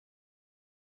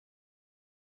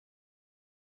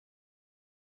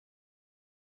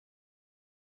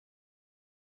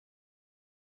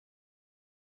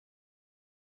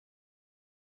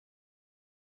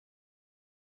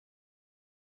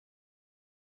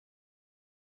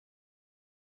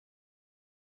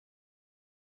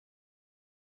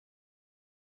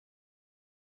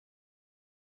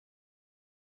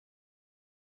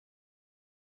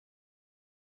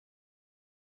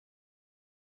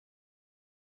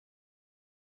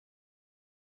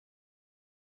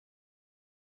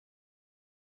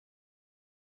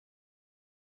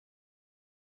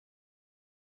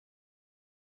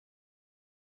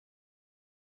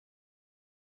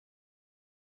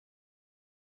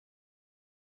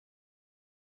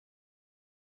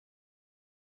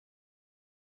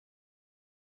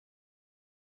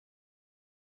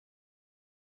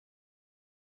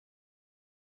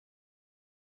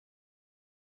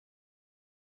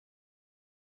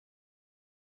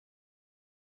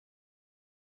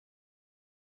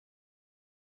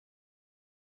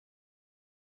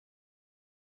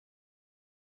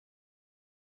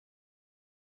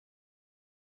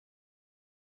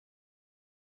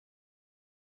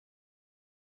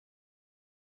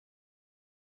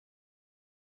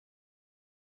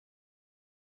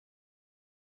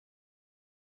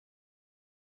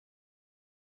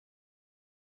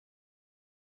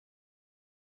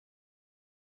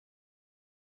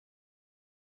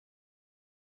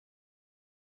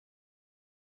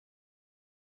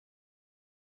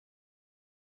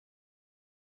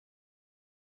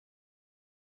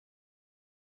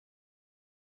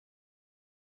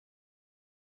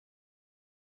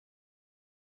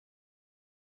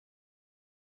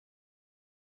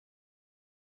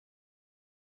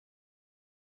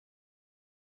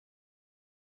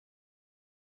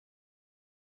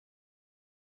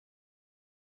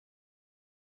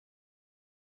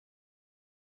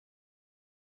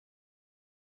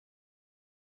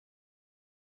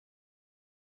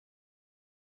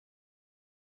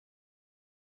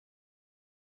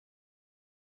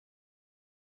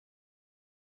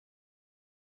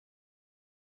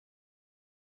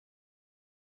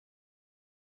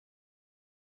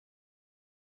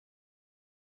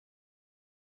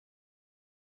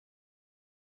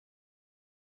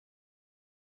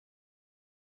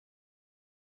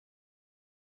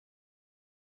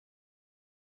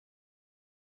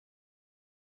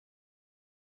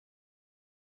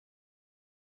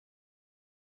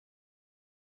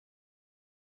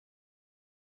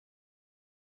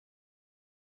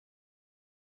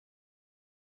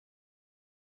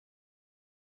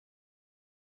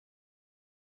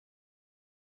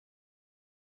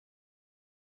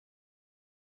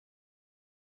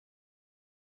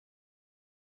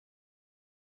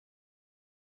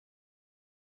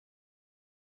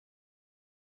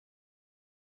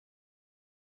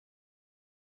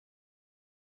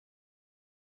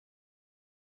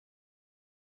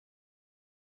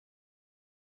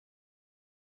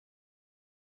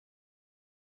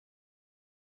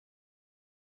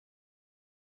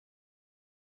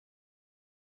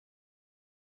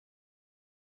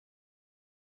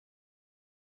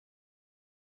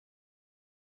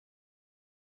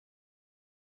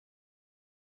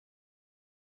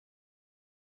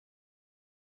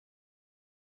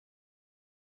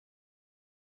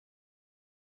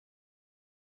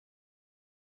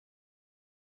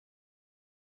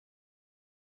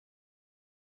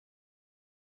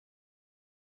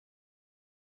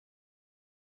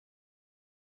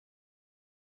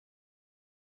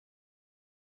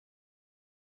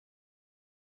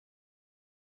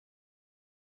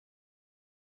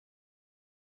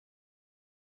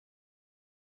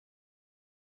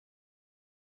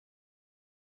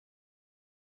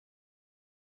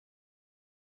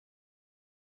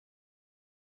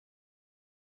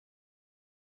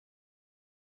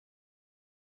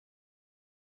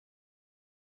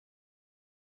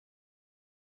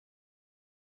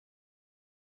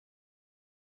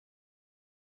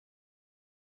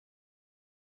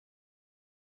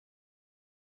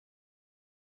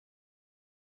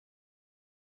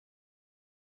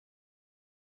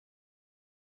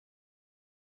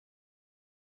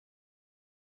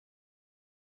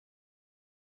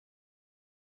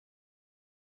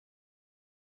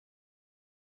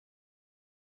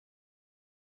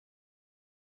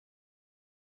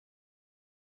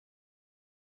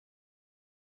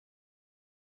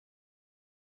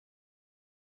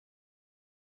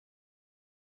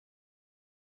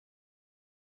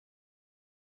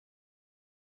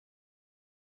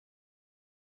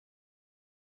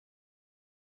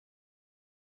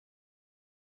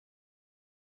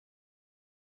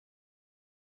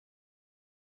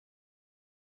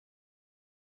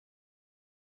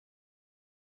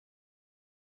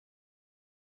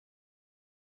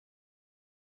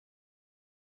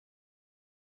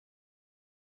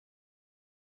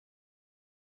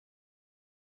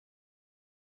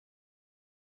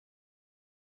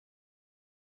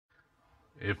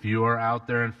If you are out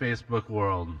there in Facebook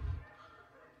world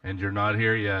and you're not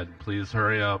here yet, please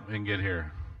hurry up and get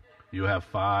here. You have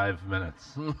 5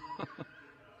 minutes.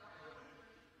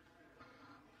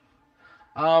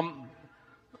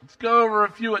 Let's go over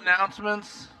a few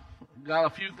announcements. Got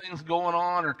a few things going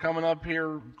on or coming up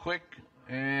here quick,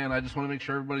 and I just want to make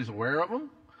sure everybody's aware of them.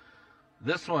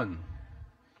 This one,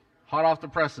 hot off the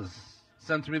presses,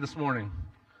 sent to me this morning.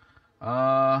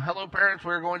 Hello parents,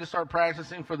 we're going to start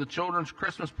practicing for the Children's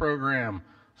Christmas program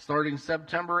starting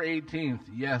September 18th.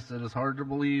 Yes, it is hard to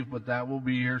believe, but that will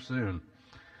be here soon.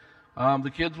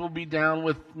 The kids will be down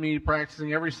with me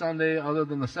practicing every Sunday other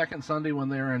than the second Sunday when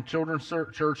they're in children's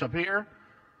church up here,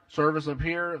 service up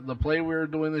here. The play we're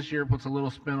doing this year puts a little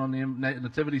spin on the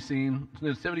nativity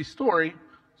story.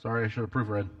 Sorry, I should have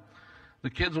proofread.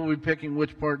 The kids will be picking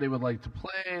which part they would like to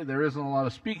play. There isn't a lot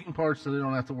of speaking parts, so they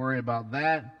don't have to worry about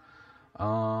that.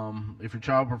 If your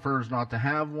child prefers not to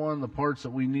have one, the parts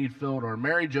that we need filled are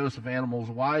Mary, Joseph, animals,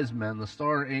 wise men, the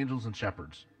star, angels, and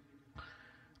shepherds.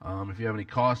 If you have any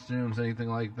costumes, anything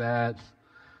like that,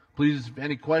 please, if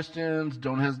any questions,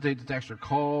 don't hesitate to text or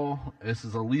call. This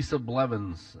is Elisa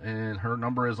Blevins, and her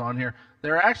number is on here.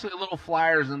 There are actually little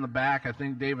flyers in the back. I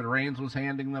think David Rains was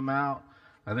handing them out.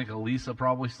 I think Elisa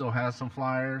probably still has some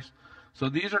flyers. So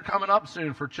these are coming up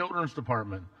soon for Children's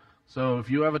Department. So if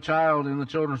you have a child in the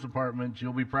Children's Department,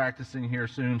 you'll be practicing here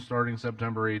soon starting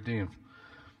September 18th.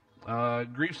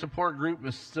 Grief support group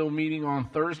is still meeting on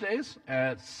Thursdays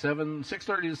at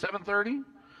 6:30 to 7:30.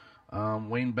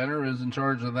 Wayne Benner is in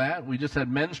charge of that. We just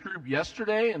had men's group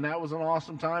yesterday, and that was an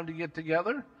awesome time to get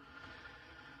together.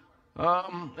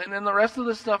 And then the rest of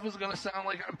this stuff is going to sound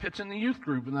like I'm pitching the youth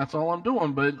group, and that's all I'm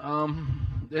doing, but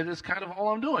it is kind of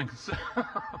all I'm doing. So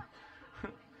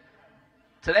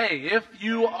today, if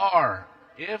you are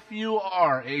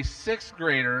a sixth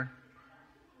grader,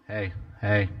 hey,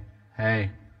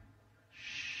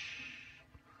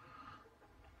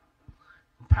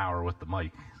 power with the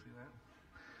mic.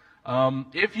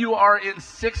 If you are in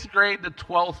 6th grade to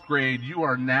 12th grade, you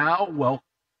are now welcome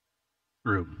to the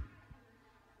group.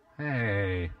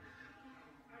 Hey.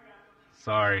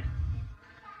 Sorry.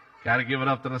 Got to give it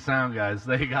up to the sound guys.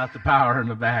 They got the power in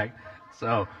the back.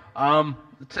 So,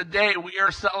 today we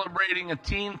are celebrating a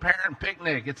teen parent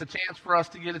picnic. It's a chance for us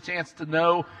to get a chance to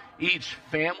know each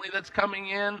family that's coming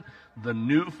in, the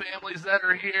new families that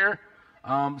are here,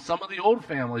 some of the old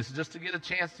families, just to get a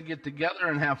chance to get together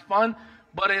and have fun.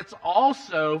 But it's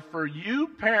also for you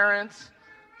parents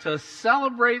to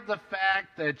celebrate the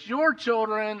fact that your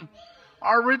children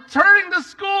are returning to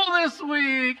school this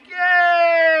week.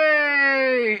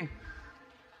 Yay!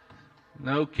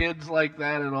 No kids like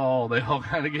that at all. They all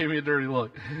kind of gave me a dirty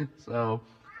look. So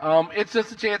it's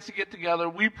just a chance to get together.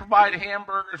 We provide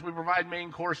hamburgers. We provide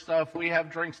main course stuff. We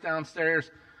have drinks downstairs.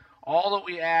 All that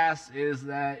we ask is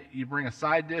that you bring a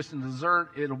side dish and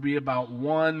dessert. It'll be about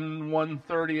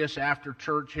 1:30ish after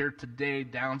church here today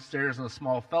downstairs in a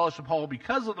small fellowship hall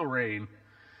because of the rain.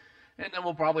 And then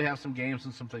we'll probably have some games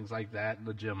and some things like that in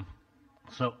the gym.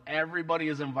 So everybody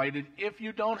is invited. If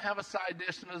you don't have a side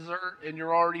dish and dessert and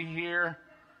you're already here,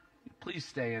 please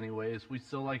stay anyways. We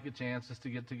still like a chance just to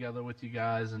get together with you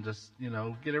guys and just,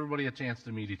 get everybody a chance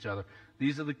to meet each other.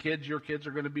 These are the kids your kids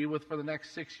are going to be with for the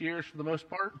next 6 years for the most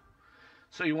part.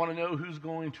 So you want to know who's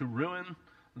going to ruin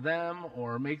them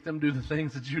or make them do the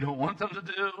things that you don't want them to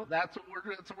do. That's what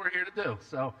we're here to do.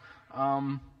 So,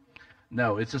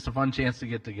 no, it's just a fun chance to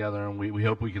get together, and we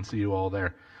hope we can see you all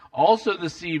there. Also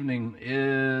this evening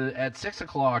at 6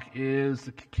 o'clock is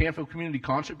the Canfield Community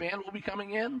Concert Band will be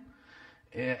coming in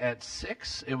at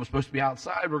 6. It was supposed to be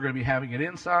outside. We're going to be having it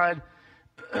inside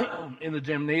in the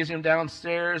gymnasium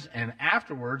downstairs, and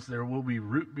afterwards there will be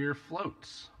root beer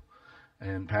floats.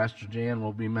 And Pastor Jan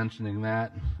will be mentioning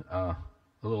that, a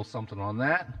little something on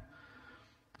that.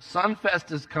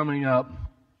 Sunfest is coming up.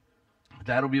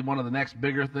 That'll be one of the next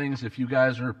bigger things. If you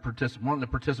guys are wanting to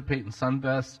participate in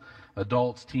Sunfest,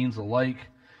 adults, teens alike,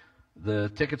 the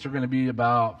tickets are going to be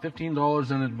about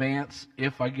 $15 in advance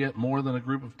if I get more than a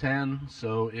group of 10.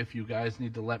 So if you guys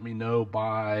need to let me know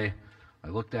by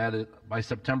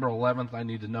September 11th, I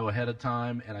need to know ahead of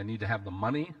time, and I need to have the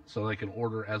money so they can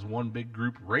order as one big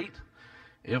group rate.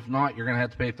 If not, you're going to have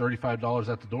to pay $35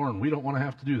 at the door, and we don't want to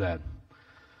have to do that.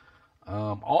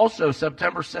 Also,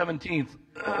 September 17th,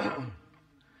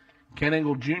 Ken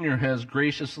Engel Jr. has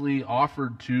graciously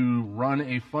offered to run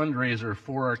a fundraiser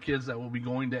for our kids that will be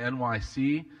going to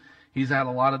NYC. He's had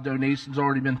a lot of donations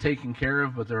already been taken care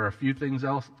of, but there are a few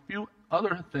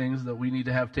other things that we need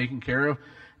to have taken care of.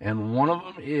 And one of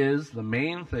them the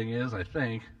main thing is, I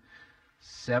think,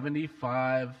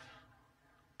 75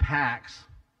 packs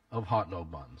of hot dog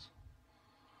buns.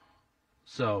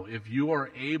 So if you are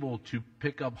able to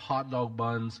pick up hot dog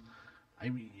buns, I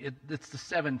mean, it's the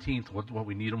 17th, what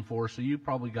we need them for. So you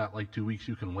probably got like 2 weeks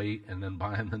you can wait and then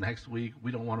buy them the next week.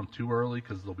 We don't want them too early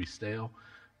because they'll be stale.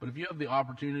 But if you have the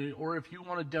opportunity, or if you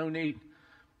want to donate,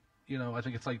 I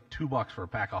think it's like $2 for a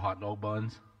pack of hot dog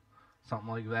buns, something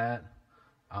like that.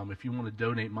 If you want to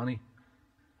donate money,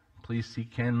 please see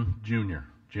Ken Jr.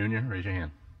 Junior, raise your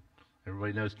hand.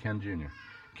 Everybody knows Ken Jr.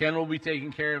 Ken will be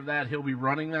taking care of that. He'll be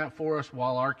running that for us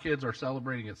while our kids are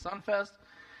celebrating at Sunfest.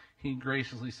 He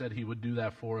graciously said he would do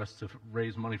that for us to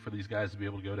raise money for these guys to be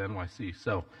able to go to NYC.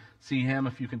 So see him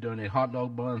if you can donate hot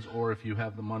dog buns, or if you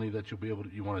have the money that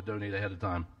you want to donate ahead of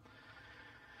time.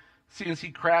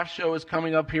 CNC Craft Show is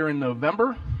coming up here in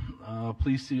November.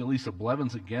 Please see Elisa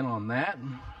Blevins again on that.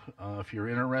 If you're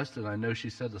interested, I know she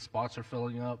said the spots are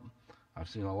filling up. I've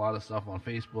seen a lot of stuff on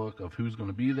Facebook of who's going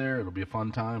to be there. It'll be a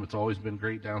fun time. It's always been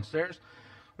great downstairs.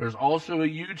 There's also a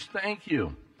huge thank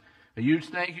you. A huge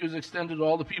thank you is extended to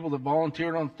all the people that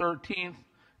volunteered on 13th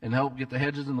and helped get the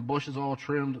hedges and the bushes all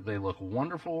trimmed. They look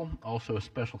wonderful. Also a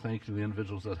special thank you to the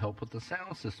individuals that helped put the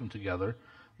sound system together.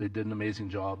 They did an amazing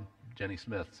job. Jenny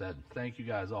Smith said, thank you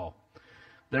guys all.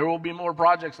 There will be more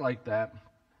projects like that.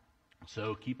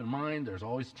 So keep in mind, there's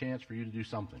always a chance for you to do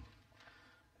something.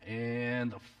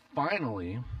 And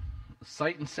finally,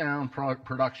 Sight and Sound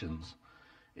Productions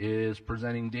is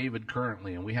presenting David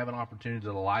currently, and we have an opportunity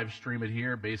to live stream it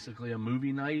here, basically a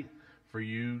movie night for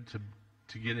you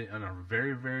to get it on a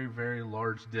very, very, very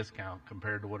large discount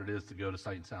compared to what it is to go to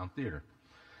Sight and Sound Theater.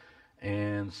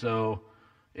 And so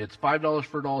it's $5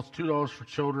 for adults, $2 for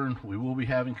children. We will be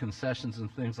having concessions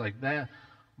and things like that.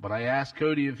 But I asked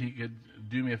Cody if he could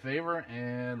do me a favor,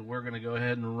 and we're going to go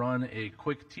ahead and run a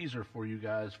quick teaser for you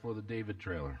guys for the David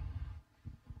trailer.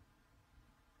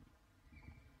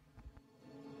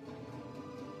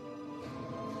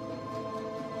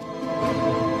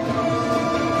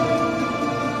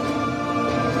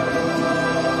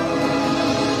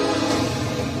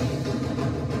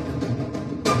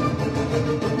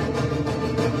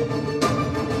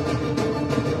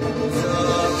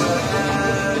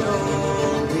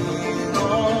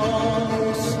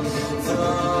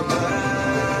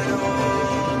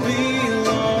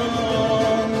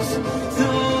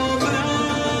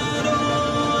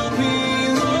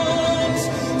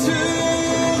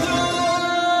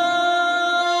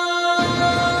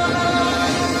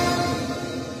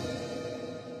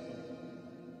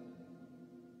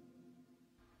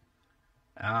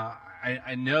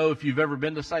 I know if you've ever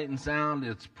been to Sight and Sound,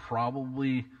 it's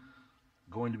probably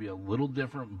going to be a little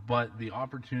different, but the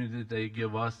opportunity that they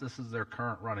give us, this is their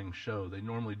current running show. They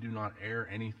normally do not air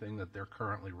anything that they're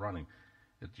currently running.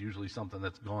 It's usually something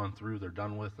that's gone through, they're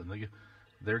done with, and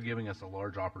they're giving us a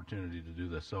large opportunity to do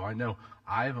this. So I know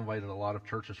I've invited a lot of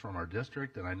churches from our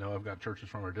district, and I know I've got churches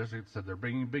from our district that said they're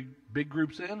bringing big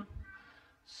groups in.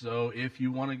 So if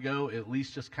you want to go, at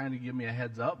least just kind of give me a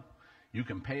heads up. You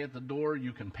can pay at the door.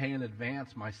 You can pay in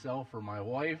advance, myself or my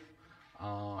wife,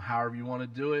 however you want to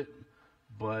do it.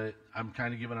 But I'm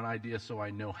kind of giving an idea so I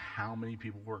know how many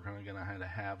people we're going to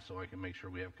have so I can make sure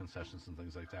we have concessions and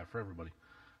things like that for everybody.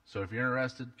 So if you're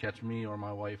interested, catch me or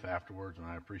my wife afterwards, and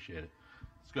I appreciate it.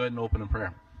 Let's go ahead and open in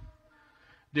prayer.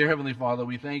 Dear Heavenly Father,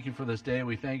 we thank you for this day.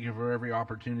 We thank you for every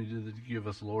opportunity that you give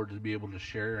us, Lord, to be able to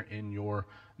share in your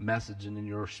message and in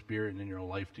your spirit and in your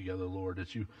life together, Lord,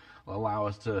 that you allow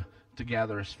us to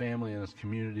gather as family and as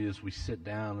community as we sit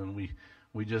down and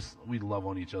we love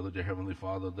on each other, dear Heavenly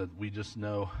Father, that we just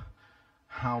know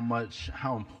how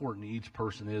important each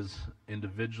person is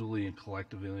individually and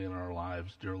collectively in our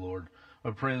lives, dear Lord. I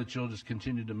pray that you'll just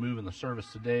continue to move in the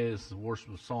service today as the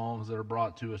worship of songs that are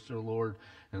brought to us, dear Lord,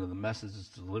 and the messages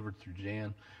delivered through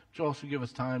Jan. But you also give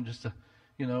us time just to,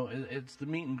 it's the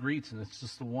meet and greets, and it's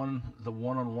just the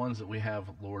one-on-ones that we have,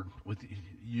 Lord, with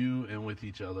you and with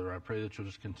each other. I pray that you'll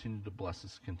just continue to bless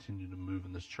us, continue to move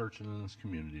in this church and in this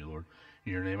community, Lord.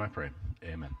 In your name I pray.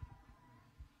 Amen.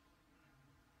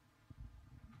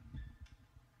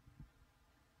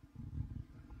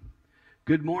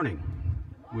 Good morning.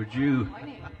 Would you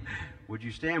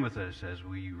stand with us as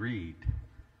we read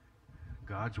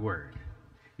God's Word?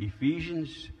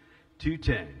 Ephesians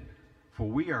 2:10. For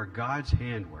we are God's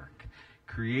handwork,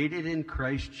 created in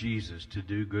Christ Jesus to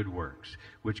do good works,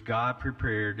 which God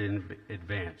prepared in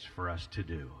advance for us to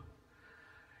do.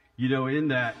 In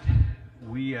that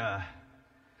we,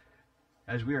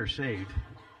 as we are saved,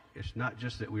 it's not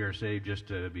just that we are saved just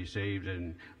to be saved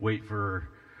and wait for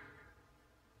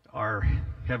our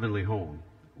heavenly home.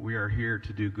 We are here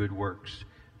to do good works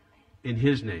in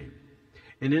His name.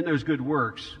 And in those good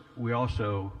works, we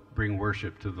also bring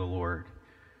worship to the Lord.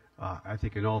 I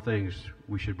think in all things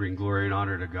we should bring glory and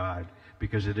honor to God,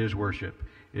 because it is worship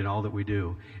in all that we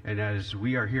do. And as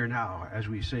we are here now, as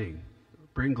we sing,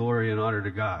 bring glory and honor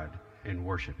to God and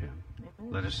worship Him.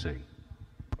 Amen. Let us sing.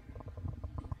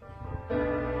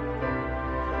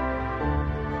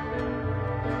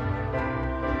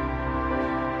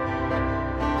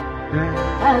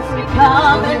 As we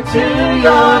come into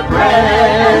your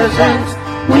presence,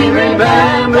 we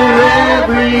remember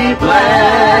every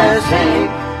blessing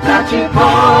that you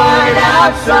poured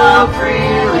out so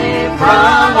freely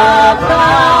from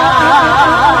above.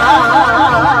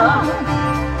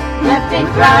 Lifting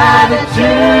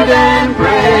gratitude and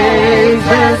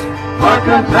praises for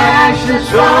compassion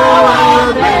so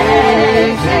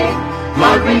amazing.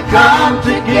 Lord, we come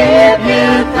to give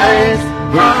you thanks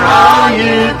for all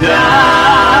you've done.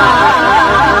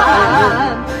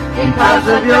 Because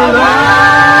of your love,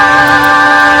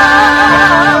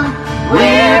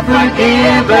 we're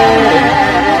forgiven.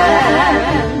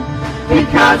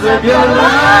 Because of your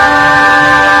love,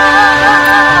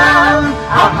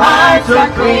 our hearts are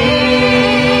clean.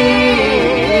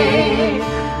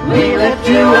 We lift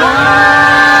you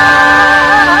up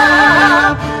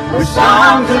with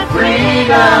songs of freedom.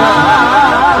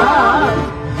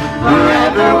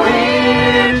 Forever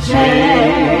we're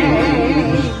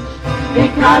changed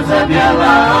because of your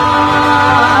love.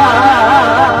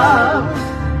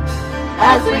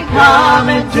 As we come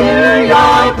into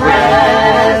your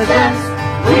presence,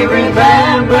 we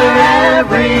remember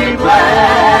every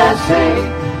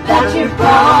blessing that you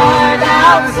poured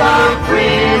out so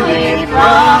freely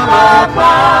from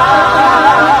above.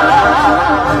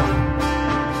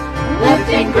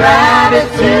 Lifting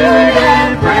gratitude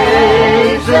and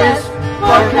praises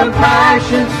for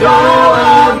compassion so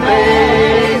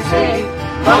amazing.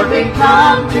 Lord, we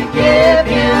come to give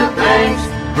you thanks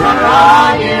for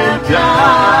all you've done.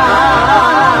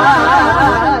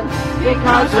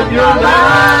 Because of your love,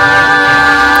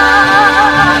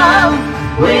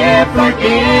 we're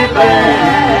forgiven.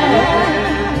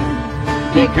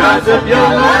 Because of your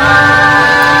love,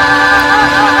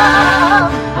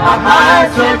 our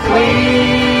hearts are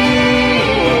clean.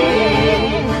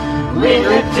 We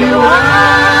lift you up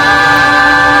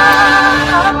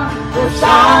with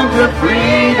songs of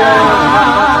freedom.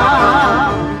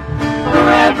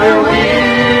 Forever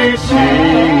we're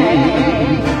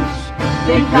changed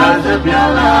because of your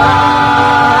love.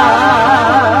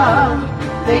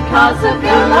 Because of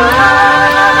your love,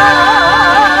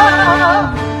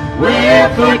 we're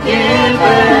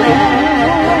forgiven.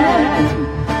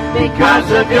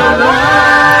 Because of your love,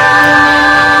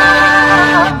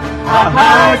 our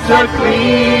hearts are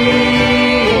clean.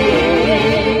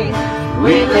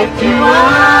 We lift you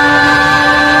up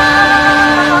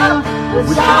with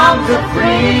songs of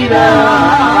freedom.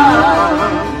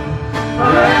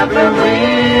 Forever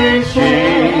we're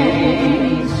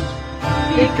changed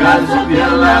because of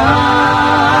your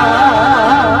love.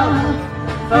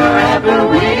 Forever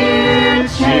we're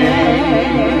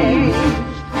changed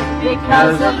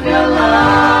because of your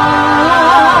love.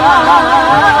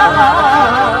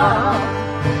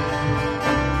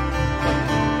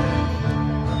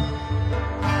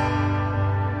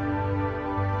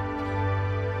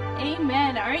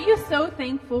 Amen. Aren't you so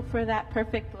thankful for that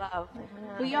perfect love?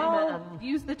 We all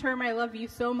use the term I love you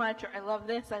so much, or I love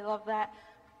this, I love that,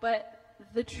 but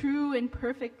the true and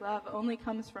perfect love only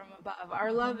comes from above.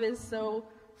 Our love is so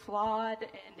flawed,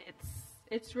 and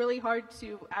it's really hard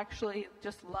to actually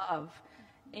just love.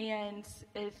 And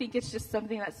I think it's just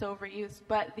something that's so overused.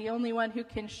 But the only one who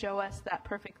can show us that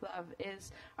perfect love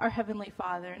is our Heavenly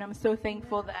Father. And I'm so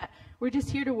thankful that we're just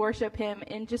here to worship Him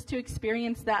and just to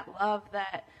experience that love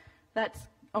that's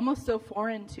almost so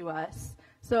foreign to us.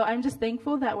 So I'm just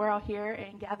thankful that we're all here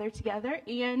and gathered together.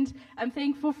 And I'm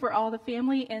thankful for all the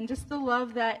family and just the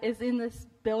love that is in this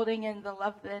building and the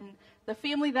love and the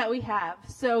family that we have.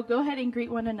 So go ahead and greet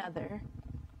one another.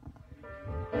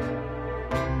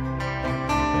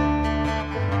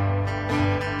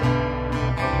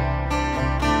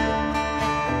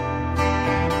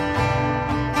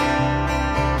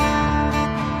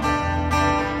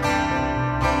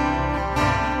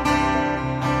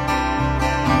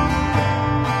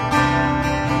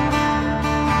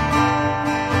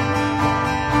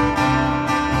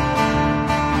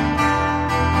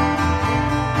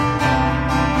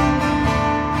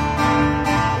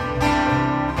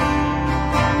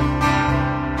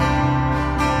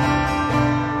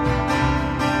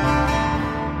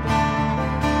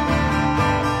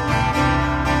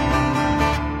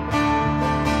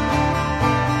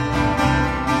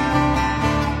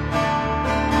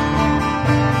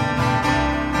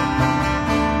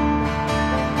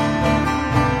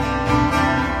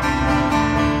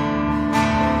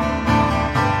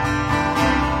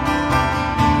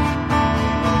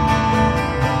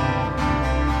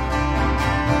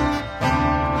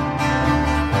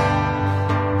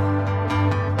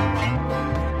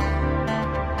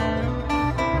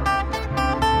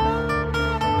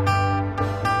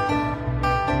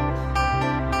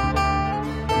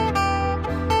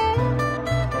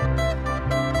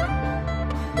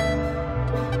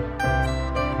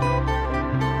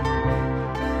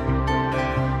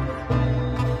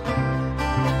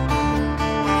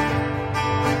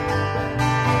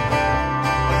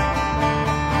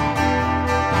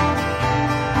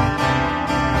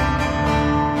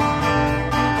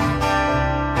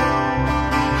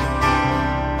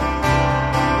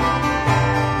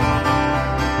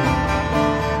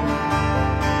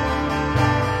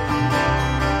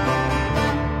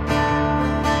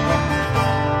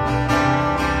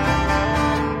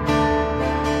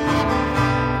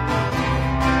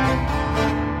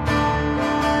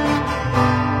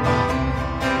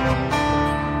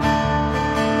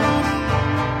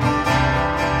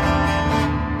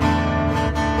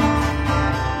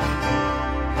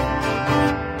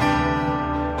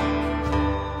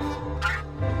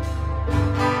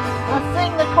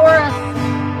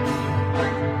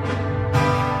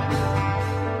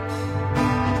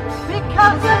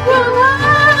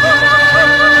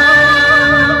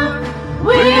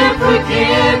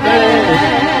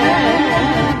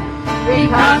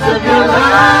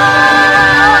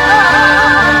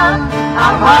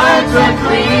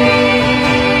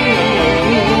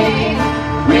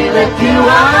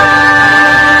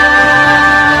 up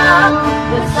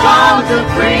the songs of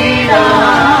freedom.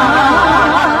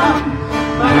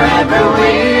 Forever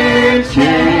we're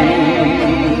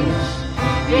changed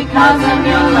because of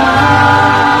your love.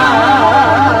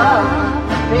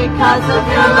 Because of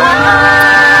your love,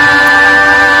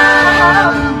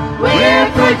 we're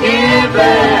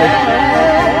forgiven.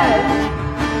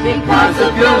 Because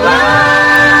of your love,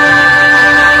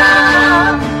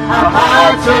 our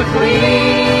hearts are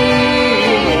clean.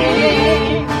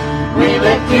 We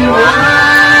lift you up,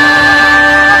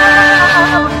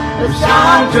 the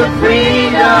songs of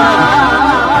freedom.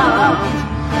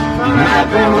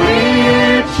 Forever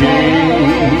we're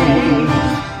changed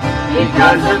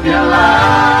because of your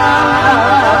love.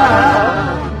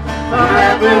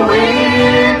 Forever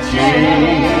we're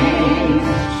changed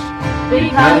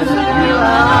because of your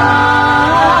love.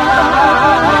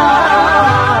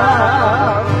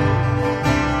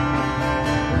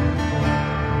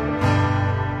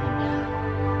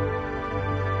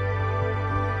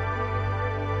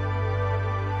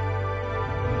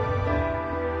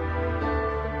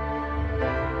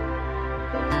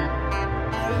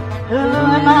 Who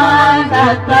am I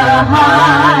that the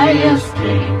highest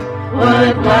King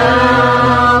would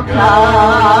welcome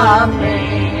me?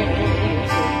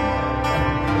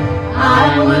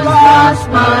 I was lost,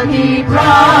 but he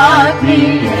brought me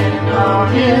in. Oh,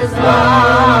 his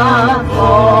love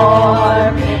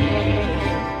for me.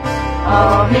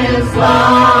 Oh, his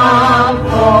love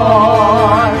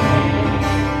for me.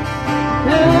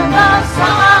 Who the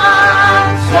Son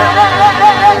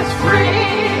sets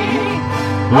free,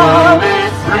 all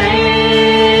is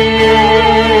free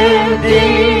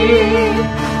indeed.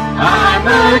 I'm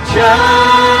a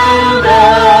child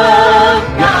of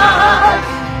God.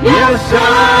 Yes, I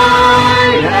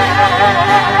am.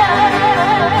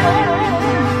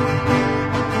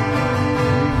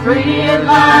 Free at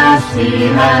last, he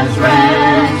has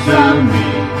ransomed me.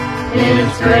 His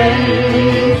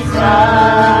grace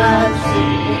unseen.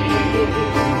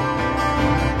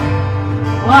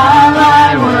 While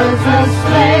I was a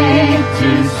slave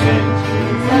to sin,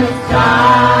 Jesus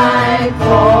died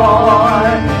for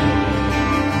me.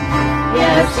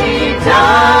 Yes, he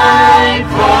died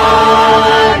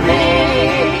for me.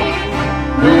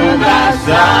 Who the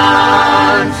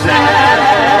Son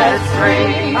sets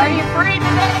free. Are you free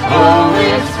today? Oh,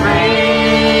 it's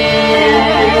free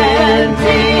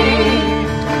indeed.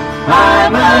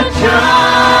 I'm a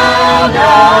child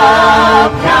of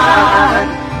God.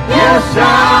 Yes, I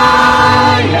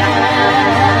am.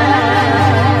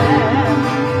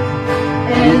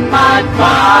 In my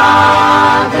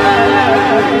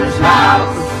Father's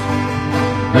house,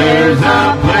 there's a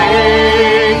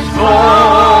place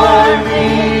for me.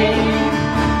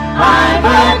 I'm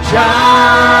a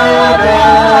child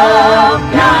of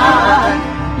God.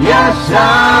 Yes, I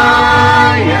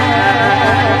am.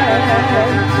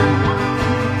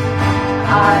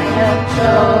 I am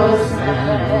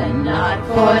chosen, not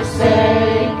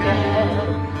forsaken.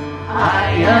 I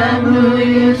am who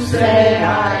you say I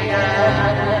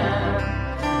am.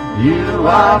 You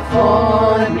are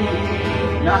for me,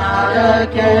 not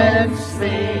against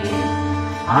me.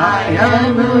 I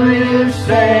am who you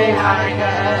say I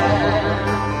am.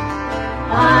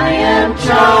 I am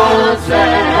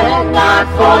chosen, not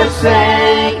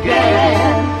forsaken.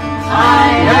 I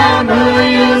am who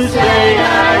you say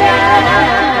I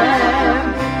am.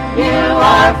 You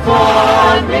are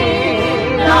for me,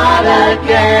 not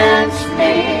against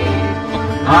me.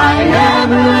 I am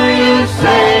who you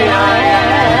say I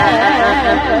am.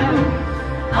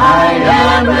 I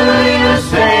am who you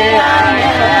say I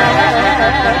am.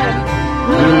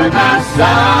 Who the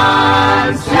Son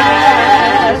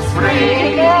sets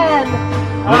free,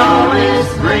 oh, is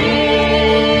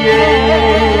free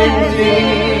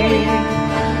indeed.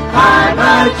 I'm a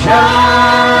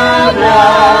child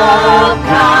of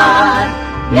God.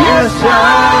 Yes, I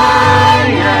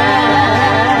am.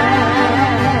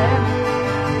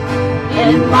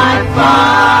 In my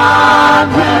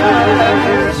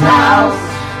Father's house,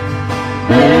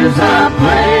 there's a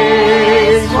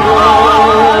place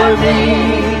for me.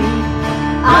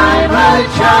 I'm a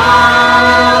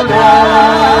child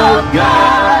of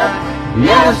God.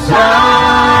 Yes, I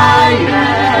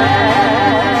am.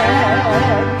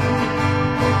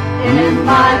 In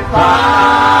my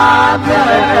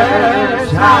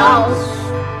Father's house,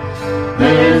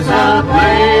 there's a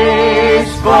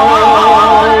place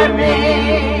for me.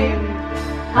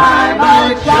 I'm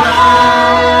a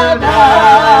child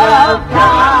of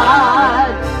God.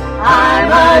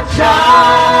 I'm a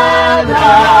child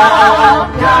of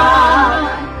God.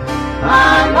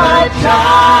 I'm a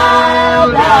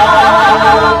child of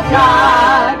God.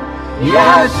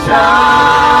 Yes,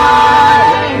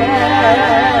 I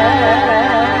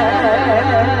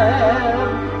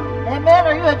am. Amen.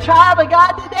 Are you a child of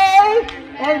God today?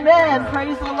 Amen.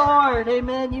 Praise the Lord.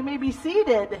 Amen. You may be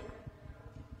seated.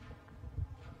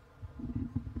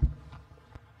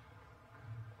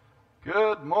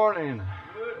 Good morning.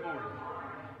 Good morning.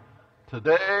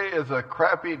 Today is a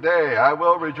crappy day. I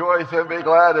will rejoice and be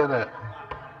glad in it.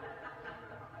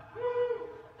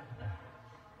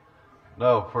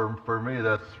 No, for me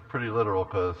that's pretty literal,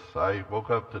 because I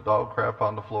woke up to dog crap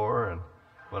on the floor and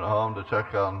went home to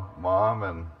check on Mom,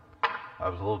 and I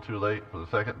was a little too late for the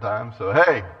second time. So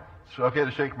hey, it's okay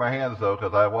to shake my hands though,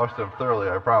 because I washed them thoroughly,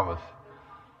 I promise.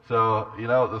 So,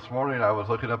 this morning I was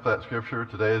looking up that scripture,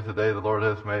 today is the day the Lord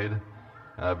has made, and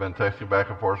I've been texting back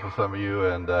and forth with some of you,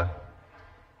 and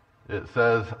it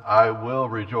says, I will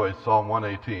rejoice, Psalm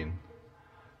 118.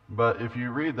 But if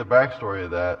you read the backstory of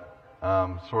that,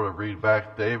 sort of read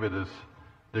back, David is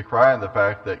decrying the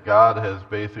fact that God has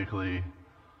basically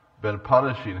been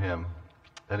punishing him.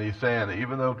 And he's saying,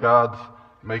 even though God's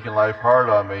making life hard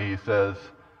on me, he says,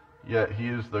 yet he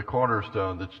is the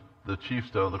cornerstone, the chief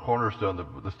stone, the cornerstone,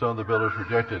 the stone the builders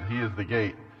rejected. He is the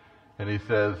gate. And he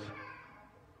says,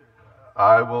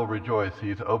 I will rejoice.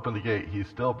 He's opened the gate. He's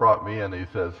still brought me in. He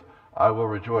says, I will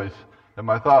rejoice. And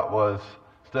my thought was,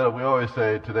 instead of, we always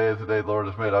say, today is the day the Lord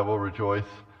has made, I will rejoice.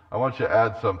 I want you to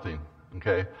add something,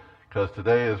 okay? Because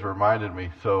today has reminded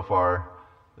me so far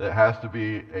that it has to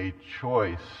be a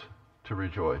choice to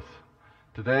rejoice.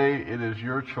 Today it is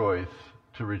your choice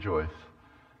to rejoice.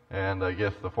 And I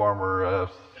guess the farmer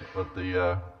with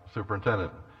the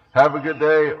superintendent, have a good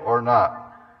day or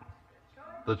not.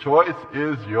 The choice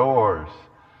is yours.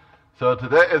 So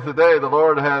today is the day the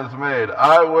Lord has made.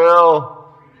 I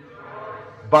will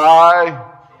buy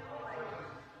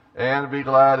and be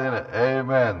glad in it.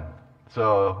 Amen.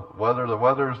 So whether the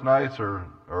weather's nice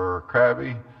or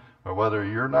crabby, or whether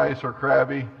you're nice or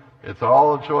crabby, it's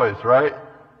all a choice, right?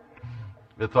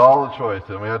 It's all a choice,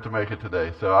 and we have to make it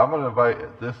today. So I'm going to invite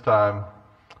at this time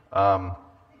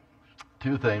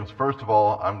two things. First of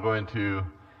all, I'm going to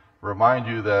remind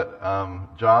you that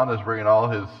John is bringing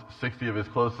all 60 of his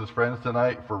closest friends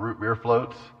tonight for root beer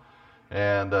floats.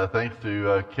 And thanks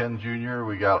to Ken Jr.,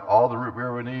 we got all the root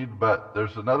beer we need, but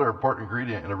there's another important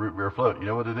ingredient in a root beer float. You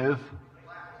know what it is?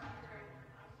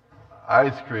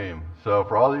 Ice cream. So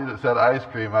for all of you that said ice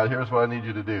cream, here's what I need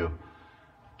you to do.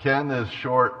 Ken is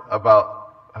short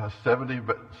about 70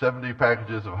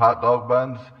 packages of hot dog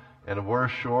buns, and we're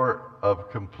short of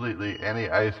completely any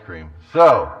ice cream.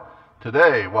 So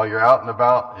today, while you're out and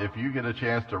about, if you get a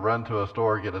chance to run to a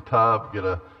store, get a tub, get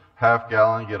a half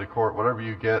gallon, get a quart, whatever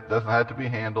you get. Doesn't have to be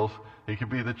handles. It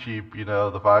could be the cheap, the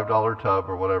 $5 tub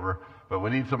or whatever. But we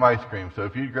need some ice cream. So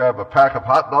if you grab a pack of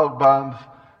hot dog buns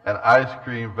and ice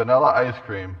cream, vanilla ice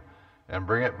cream, and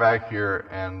bring it back here,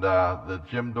 and the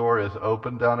gym door is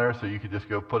open down there, so you can just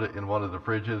go put it in one of the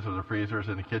fridges or the freezers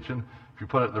in the kitchen. If you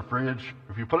put it in the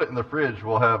fridge,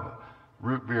 we'll have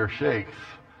root beer shakes.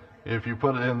 If you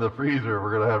put it in the freezer,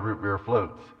 we're going to have root beer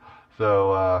floats.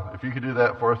 So if you could do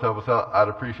that for us, help us out, I'd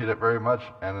appreciate it very much.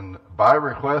 And by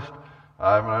request,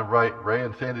 I'm going to invite Ray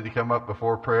and Sandy to come up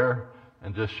before prayer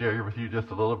and just share with you just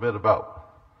a little bit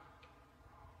about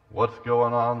what's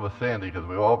going on with Sandy, because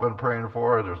we've all been praying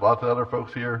for her. There's lots of other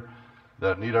folks here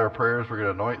that need our prayers. We're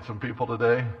going to anoint some people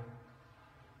today.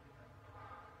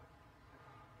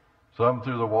 Some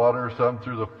through the water, some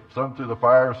through the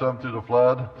fire, some through the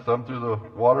flood, some through the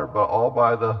water, but all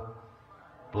by the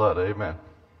blood. Amen.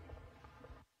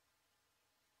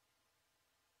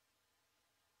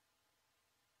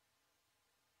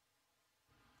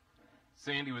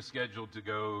 Sandy was scheduled to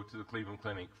go to the Cleveland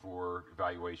Clinic for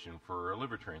evaluation for a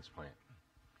liver transplant.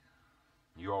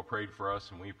 You all prayed for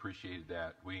us, and we appreciated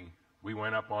that. We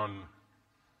went up on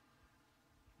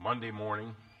Monday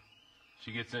morning.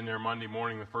 She gets in there Monday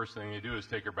morning. The first thing they do is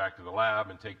take her back to the lab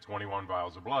and take 21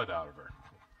 vials of blood out of her.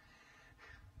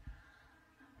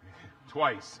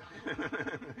 Twice.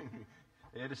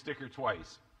 They had to stick her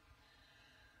twice.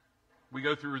 We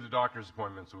go through the doctor's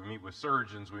appointments. We meet with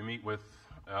surgeons. We meet with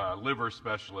liver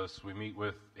specialists. We meet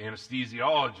with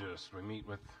anesthesiologists. We meet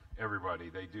with everybody.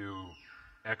 They do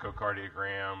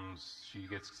echocardiograms. She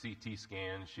gets CT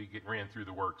scans. She ran through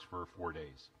the works for 4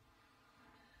 days.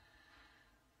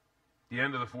 At the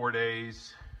end of the 4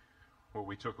 days, what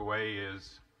we took away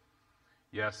is,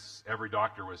 yes, every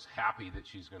doctor was happy that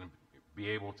she's going to be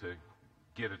able to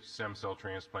get a stem cell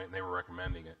transplant, and they were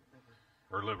recommending it,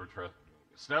 or liver transplant.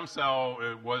 Stem cell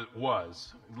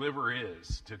was, liver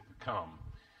is to come.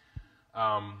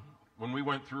 When we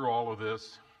went through all of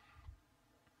this,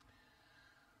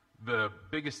 the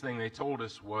biggest thing they told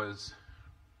us was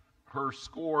her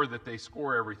score that they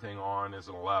score everything on is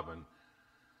an 11.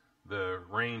 The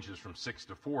range is from 6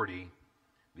 to 40.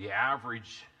 The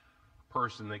average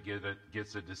person that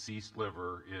gets a deceased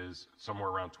liver is somewhere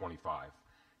around 25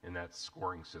 in that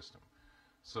scoring system.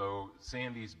 So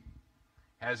Sandy's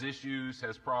has issues,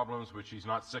 has problems, but she's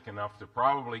not sick enough to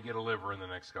probably get a liver in the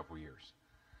next couple of years.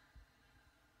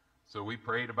 So we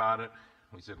prayed about it.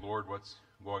 We said, Lord, what's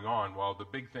going on? Well, the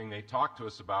big thing they talked to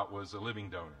us about was a living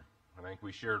donor. I think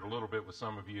we shared a little bit with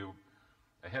some of you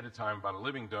ahead of time about a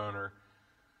living donor.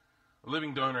 A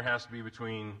living donor has to be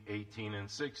between 18 and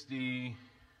 60,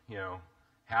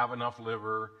 have enough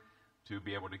liver to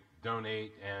be able to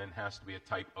donate, and has to be a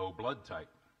type O blood type.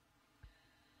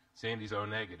 Sandy's O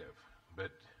negative,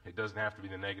 but it doesn't have to be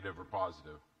the negative or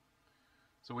positive.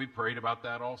 So we prayed about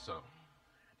that also.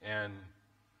 And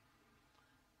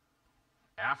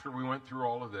after we went through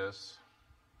all of this,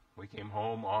 we came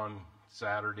home on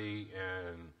Saturday,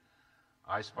 and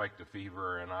I spiked a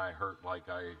fever, and I hurt like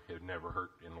I had never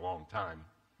hurt in a long time.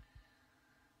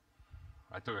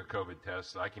 I took a COVID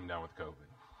test. I came down with COVID.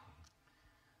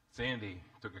 Sandy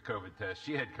took a COVID test.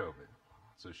 She had COVID.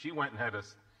 So she went and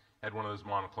had one of those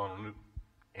monoclonal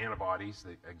antibodies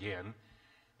again,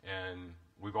 and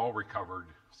we've all recovered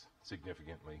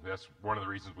significantly. That's one of the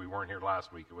reasons we weren't here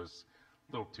last week. It was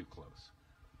a little too close.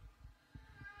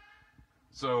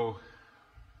 So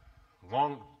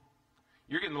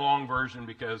you're getting the long version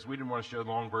because we didn't want to show the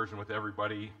long version with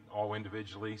everybody all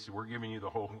individually, so we're giving you the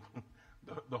whole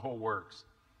the whole works.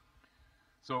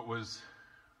 So it was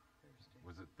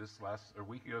it a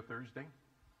week ago Thursday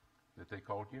that they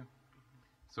called you?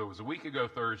 So it was a week ago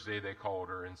Thursday they called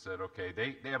her and said, okay,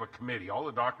 they have a committee. All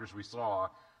the doctors we saw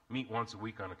meet once a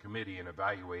week on a committee and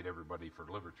evaluate everybody for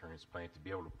liver transplant to be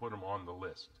able to put them on the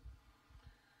list.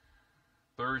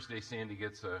 Thursday,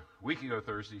 week ago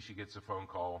Thursday, she gets a phone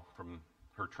call from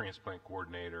her transplant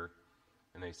coordinator,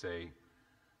 and they say,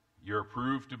 you're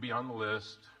approved to be on the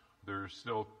list. There's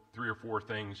still 3 or 4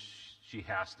 things she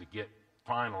has to get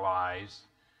finalized,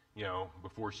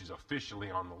 before she's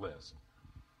officially on the list.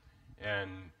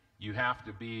 And you have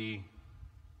to be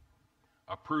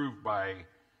approved by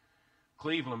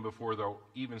Cleveland before they'll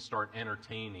even start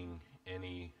entertaining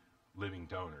any living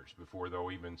donors, before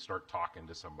they'll even start talking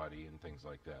to somebody and things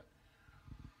like that.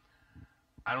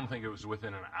 I don't think it was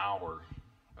within an hour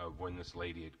of when this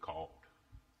lady had called.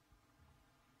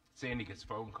 Sandy gets a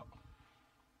phone call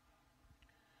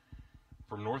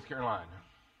from North Carolina,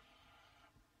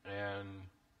 and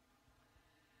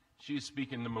she's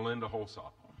speaking to Melinda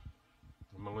Holsopple.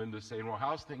 And Melinda's saying, well,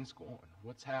 how's things going?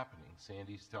 What's happening?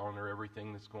 Sandy's telling her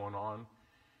everything that's going on,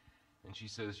 and she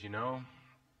says,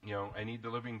 I need the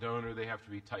living donor. They have to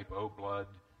be type O blood.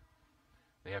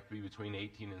 They have to be between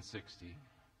 18 and 60.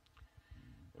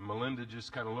 And Melinda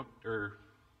just kind of looked at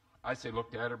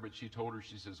her, but she told her,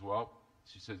 she says,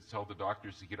 tell the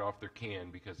doctors to get off their can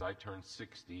because I turned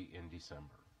 60 in December.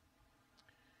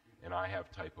 And I have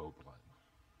type O blood.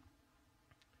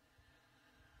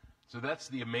 So that's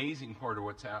the amazing part of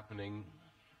what's happening.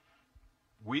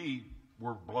 We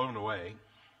were blown away.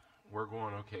 We're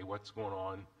going, okay, what's going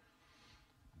on?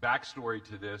 Backstory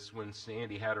to this, when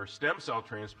Sandy had her stem cell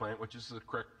transplant, which is the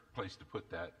correct place to put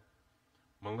that,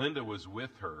 Melinda was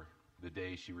with her the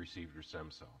day she received her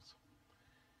stem cells.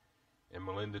 And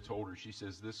Melinda told her, she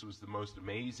says, this was the most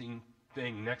amazing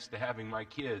thing next to having my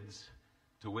kids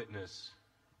to witness.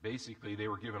 Basically, they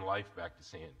were giving life back to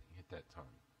Sandy at that time.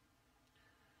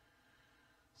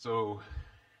 So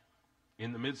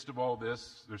in the midst of all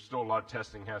this, there's still a lot of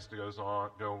testing has to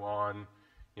go on.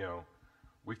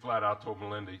 We flat out told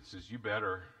Melinda, he says, you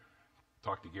better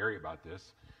talk to Gary about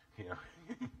this,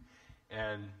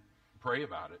 and pray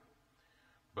about it.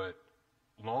 But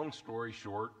long story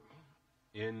short,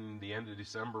 in the end of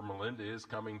December, Melinda is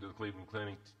coming to the Cleveland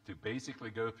Clinic to basically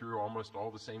go through almost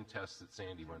all the same tests that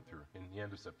Sandy went through in the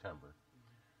end of September,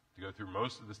 to go through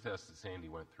most of the tests that Sandy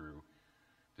went through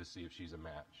to see if she's a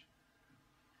match.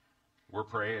 We're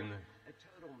praying.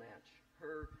 A total match.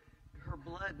 Her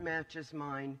blood matches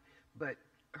mine, but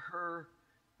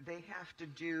they have to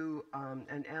do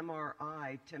an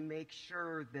MRI to make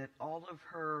sure that all of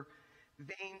her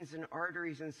veins and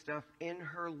arteries and stuff in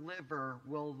her liver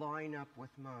will line up with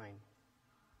mine.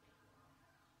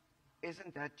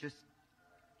 Isn't that just,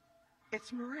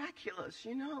 it's miraculous,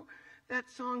 That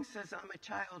song says I'm a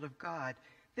child of God.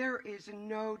 There is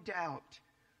no doubt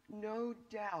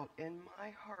in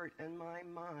my heart and my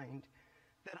mind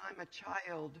that I'm a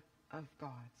child of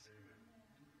God's.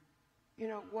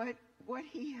 What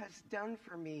he has done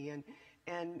for me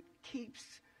and keeps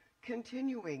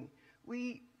continuing.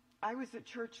 I was at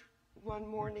church one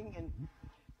morning, and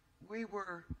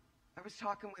I was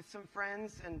talking with some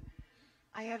friends, and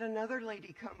I had another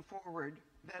lady come forward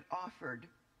that offered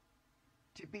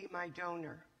to be my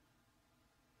donor.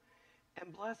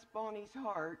 And bless Bonnie's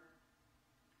heart,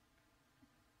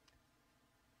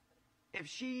 if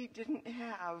she didn't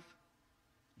have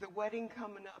the wedding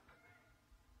coming up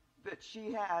that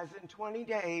she has in 20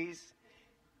 days,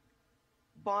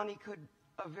 Bonnie could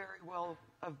very well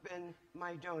have been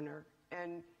my donor.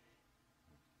 And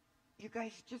you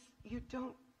guys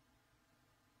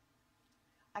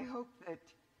I hope that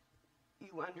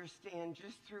you understand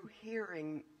just through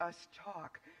hearing us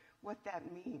talk what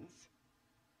that means.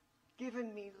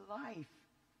 Given me life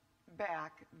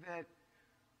back that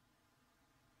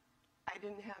I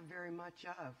didn't have very much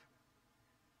of.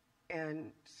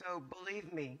 And so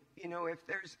believe me, if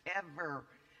there's ever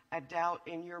a doubt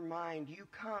in your mind, you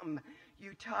come,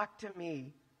 you talk to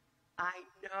me. I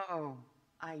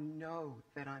know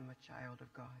that I'm a child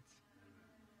of God's.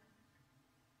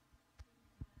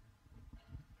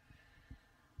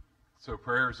 So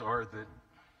prayers are that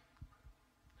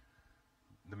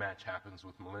the match happens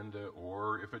with Melinda,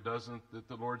 or if it doesn't, that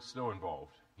the Lord's still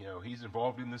involved. He's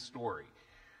involved in this story.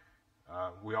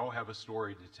 We all have a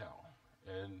story to tell,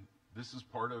 and this is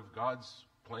part of God's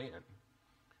plan.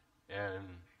 And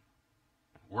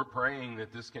we're praying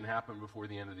that this can happen before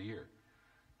the end of the year.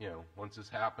 Once this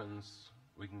happens,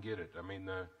 we can get it. I mean,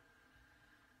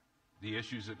 the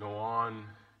issues that go on,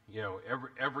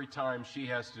 every time she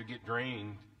has to get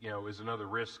drained, is another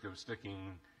risk of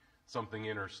sticking something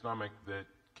in her stomach that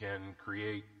can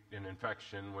create an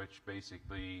infection, which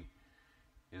basically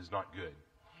is not good.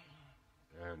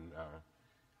 And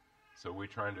so we're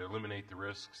trying to eliminate the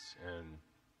risks and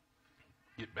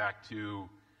get back to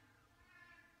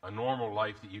a normal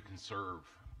life that you can serve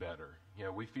better.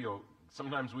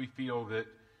 Sometimes we feel that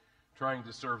trying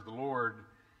to serve the Lord,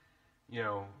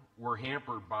 we're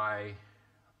hampered by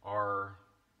our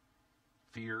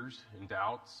fears and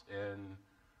doubts and,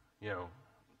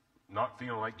 not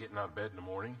feeling like getting out of bed in the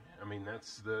morning. I mean,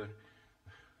 that's the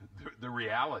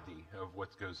reality of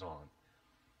what goes on.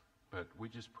 But we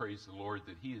just praise the Lord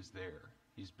that He is there.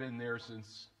 He's been there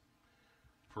since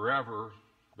forever,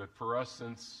 but for us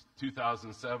since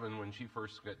 2007 when she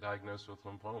first got diagnosed with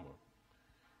lymphoma.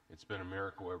 It's been a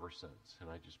miracle ever since, and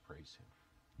I just praise Him.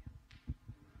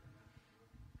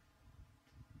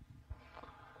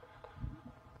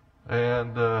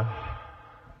 And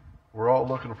we're all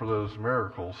looking for those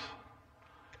miracles.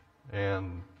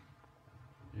 And,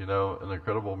 an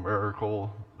incredible miracle,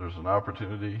 there's an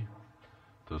opportunity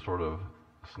to sort of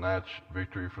snatch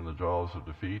victory from the jaws of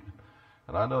defeat.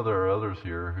 And I know there are others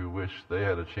here who wish they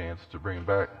had a chance to bring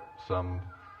back some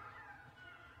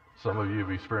of you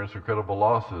have experienced incredible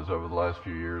losses over the last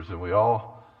few years, and we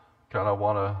all kind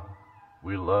of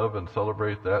we love and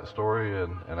celebrate that story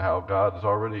and how God has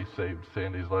already saved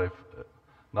Sandy's life,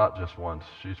 not just once.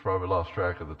 She's probably lost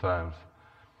track of the times.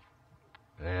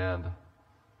 And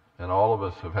all of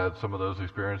us have had some of those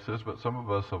experiences, but some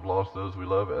of us have lost those we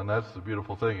love, and that's the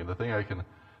beautiful thing. And the thing I can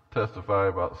testify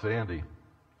about Sandy,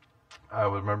 I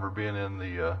remember being in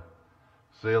the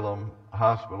Salem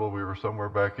hospital. We were somewhere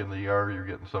back in the ER, you're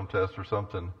getting some test or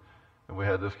something, and we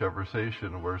had this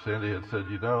conversation where Sandy had said,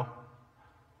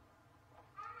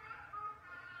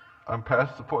 I'm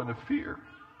past the point of fear.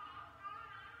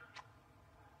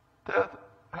 Death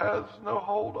has no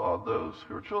hold on those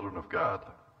who are children of God.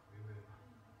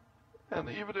 And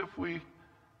even if we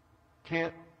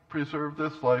can't preserve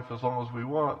this life as long as we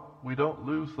want, we don't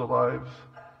lose the lives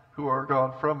who are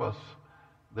gone from us.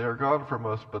 They are gone from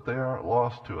us, but they aren't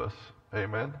lost to us.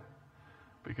 Amen?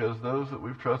 Because those that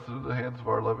we've trusted in the hands of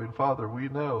our loving Father, we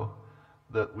know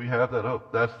that we have that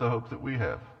hope. That's the hope that we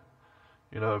have.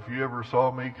 If you ever saw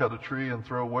me cut a tree and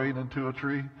throw Wayne into a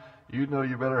tree, you know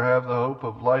you better have the hope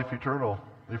of life eternal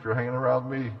if you're hanging around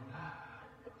me.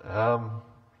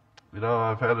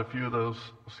 I've had a few of those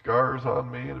scars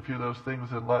on me and a few of those things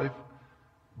in life.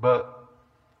 But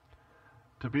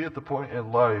to be at the point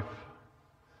in life,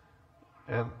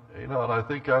 and I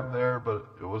think I'm there, but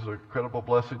it was an incredible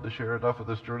blessing to share enough of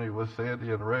this journey with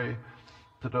Sandy and Ray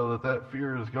to know that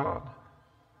fear is gone.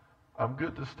 I'm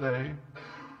good to stay.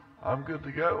 I'm good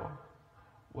to go.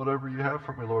 Whatever you have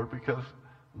for me, Lord, because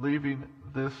leaving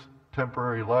this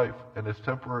temporary life, and it's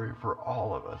temporary for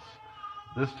all of us,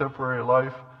 this temporary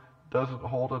life doesn't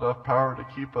hold enough power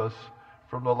to keep us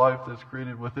from the life that's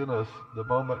created within us the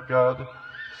moment God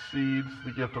seeds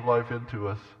the gift of life into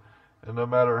us. And no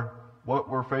matter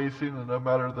what we're facing, and no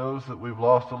matter those that we've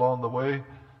lost along the way,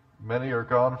 many are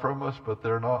gone from us, but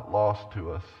they're not lost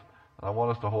to us. And I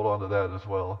want us to hold on to that as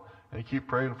well. And keep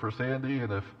praying for Sandy,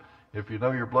 and if If you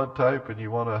know your blood type and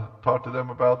you want to talk to them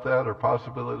about that or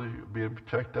possibility of being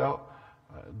checked out,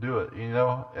 do it. You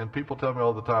know, and people tell me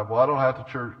all the time, well, I don't have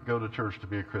to go to church to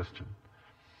be a Christian.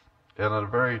 And in a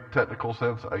very technical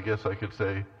sense, I guess I could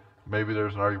say maybe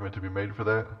there's an argument to be made for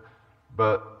that.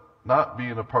 But not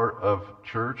being a part of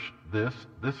church, this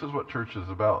is what church is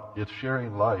about. It's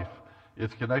sharing life.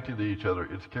 It's connecting to each other.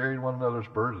 It's carrying one another's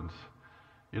burdens.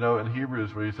 You know, in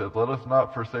Hebrews where he says, let us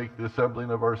not forsake the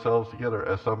assembling of ourselves together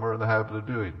as some are in the habit of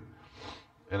doing.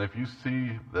 And if you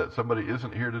see that somebody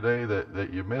isn't here today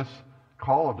that you miss,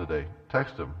 call them today.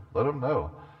 Text them. Let them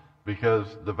know. Because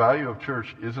the value of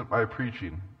church isn't my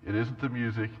preaching. It isn't the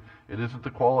music. It isn't the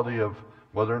quality of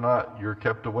whether or not you're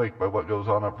kept awake by what goes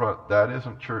on up front. That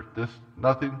isn't church.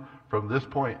 Nothing from this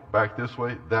point back this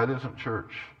way, that isn't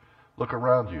church. Look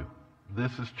around you.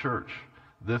 This is church.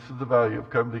 This is the value of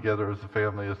coming together as a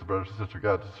family, as the brothers and sisters of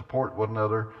God, to support one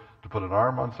another, to put an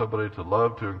arm on somebody, to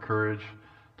love, to encourage,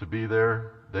 to be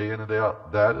there day in and day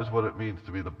out. That is what it means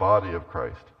to be the body of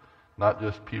Christ, not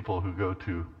just people who go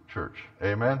to church.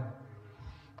 Amen?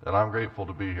 And I'm grateful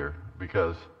to be here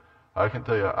because I can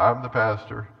tell you I'm the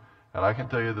pastor, and I can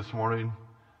tell you this morning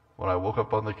when I woke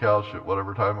up on the couch at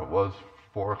whatever time it was,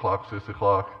 4 o'clock, 6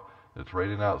 o'clock, it's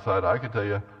raining outside, I can tell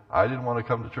you I didn't want to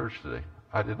come to church today.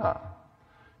 I did not.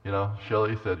 You know,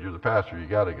 Shelley said, you're the pastor, you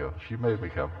got to go. She made me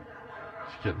come.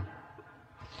 Just kidding.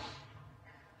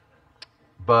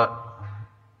 But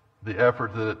the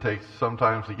effort that it takes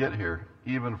sometimes to get here,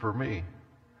 even for me,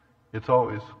 it's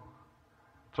always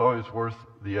worth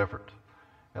the effort.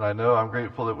 And I know I'm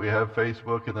grateful that we have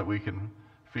Facebook and that we can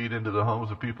feed into the homes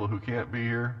of people who can't be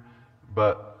here.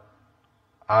 But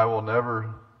I will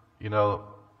never, you know,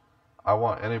 I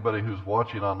want anybody who's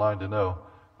watching online to know,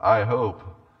 I hope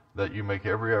that you make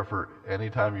every effort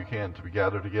anytime you can to be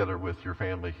gathered together with your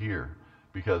family here,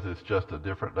 because it's just a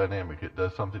different dynamic. It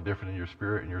does something different in your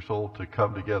spirit and your soul to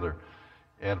come together.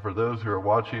 And for those who are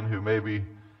watching who maybe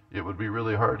it would be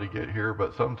really hard to get here,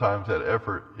 but sometimes that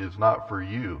effort is not for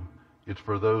you. It's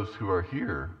for those who are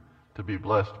here to be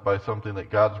blessed by something that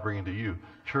God's bringing to you.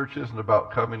 Church isn't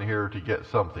about coming here to get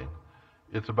something.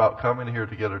 It's about coming here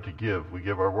together to give. We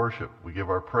give our worship. We give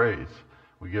our praise.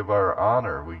 We give our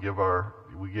honor. We give our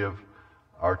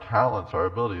talents, our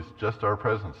abilities, just our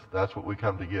presence. That's what we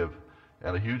come to give.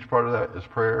 And a huge part of that is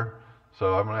prayer.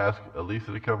 So I'm going to ask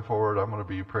Elisa to come forward. I'm going to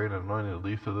be praying and anointing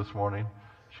Elisa this morning.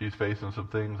 She's facing some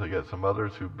things. I got some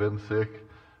others who've been sick,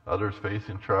 others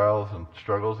facing trials and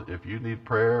struggles. If you need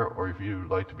prayer or if you'd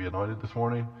like to be anointed this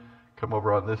morning, come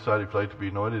over on this side. If you'd like to be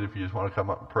anointed, if you just want to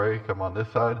come up and pray, come on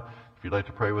this side. If you'd like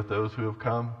to pray with those who have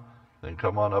come, then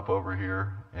come on up over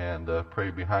here and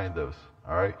pray behind those.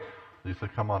 All right? Lisa,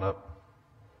 come on up.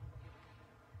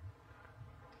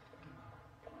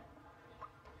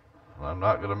 I'm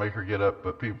not going to make her get up,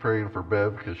 but be praying for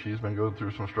Bev because she's been going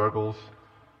through some struggles.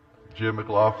 Jim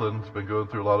McLaughlin's been going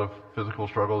through a lot of physical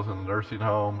struggles in the nursing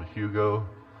home. Hugo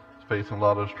is facing a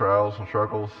lot of trials and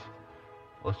struggles.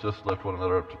 Let's just lift one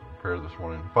another up to prayer this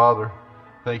morning. Father,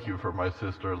 thank you for my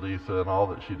sister Lisa and all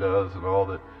that she does and all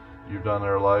that you've done in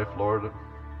her life, Lord.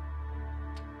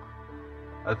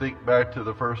 I think back to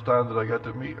the first time that I got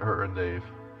to meet her and Dave.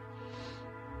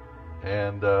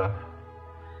 And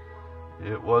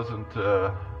it wasn't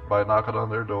by knocking on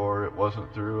their door. It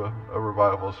wasn't through a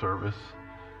revival service.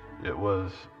 It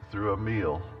was through a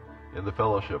meal in the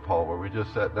fellowship hall where we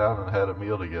just sat down and had a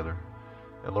meal together.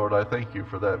 And Lord, I thank you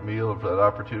for that meal and for that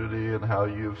opportunity and how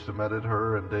you've cemented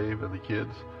her and Dave and the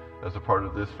kids as a part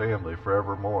of this family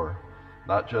forevermore.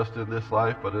 Not just in this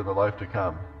life, but in the life to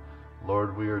come.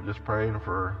 Lord, we are just praying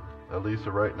for Elisa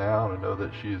right now, and I know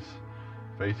that she's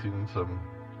facing some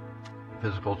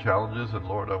physical challenges. And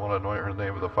Lord, I want to anoint her in the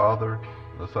name of the Father,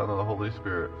 the Son, and the Holy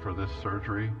Spirit for this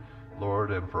surgery,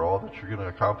 Lord, and for all that you're going to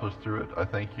accomplish through it. I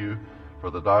thank you for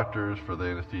the doctors, for the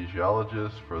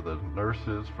anesthesiologists, for the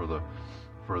nurses, for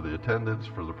the attendants,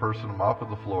 for the person mopping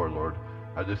the floor, Lord.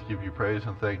 I just give you praise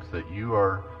and thanks that you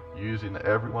are using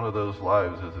every one of those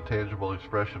lives as a tangible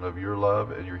expression of your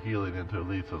love and your healing into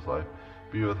Elisa's life.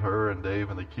 Be with her and Dave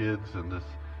and the kids in this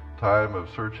time of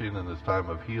searching and this time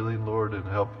of healing, Lord, and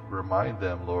help remind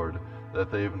them, Lord,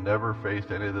 that they've never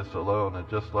faced any of this alone. And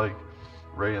just like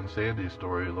Ray and Sandy's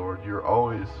story, Lord, you're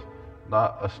always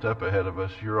not a step ahead of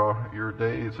us. You're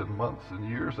days and months and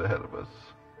years ahead of us.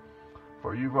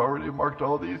 For you've already marked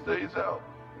all these days out.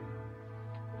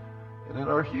 And in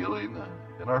our healing,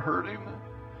 in our hurting,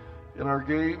 in our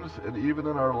gains, and even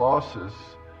in our losses,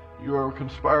 you are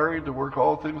conspiring to work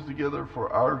all things together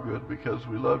for our good because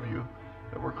we love you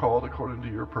and we're called according to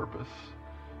your purpose.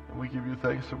 And we give you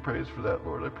thanks and praise for that,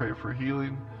 Lord. I pray for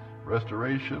healing,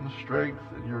 restoration, strength,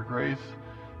 and your grace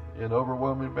in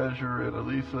overwhelming measure in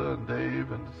Elisa and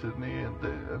Dave and Sydney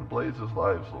and Blaze's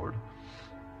lives, Lord.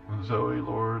 And Zoe,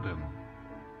 Lord,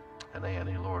 and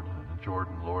Annie, Lord, and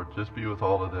Jordan, Lord. Just be with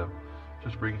all of them.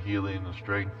 Just bring healing and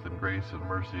strength and grace and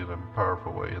mercy in a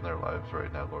powerful way in their lives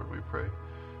right now, Lord, we pray.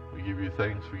 We give you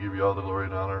thanks. We give you all the glory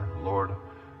and honor. Lord,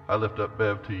 I lift up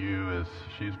Bev to you as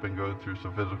she's been going through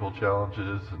some physical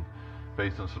challenges and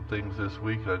facing some things this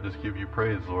week. I just give you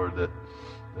praise, Lord, that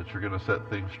you're going to set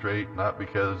things straight, not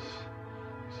because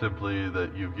simply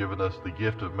that you've given us the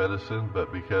gift of medicine,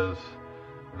 but because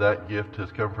that gift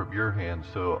has come from your hand.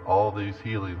 So all these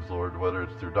healings, Lord, whether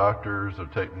it's through doctors or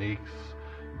techniques,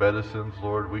 medicines,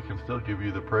 Lord, we can still give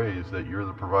you the praise that you're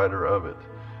the provider of it.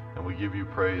 And we give you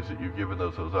praise that you've given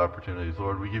us those opportunities.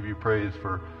 Lord, we give you praise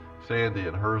for Sandy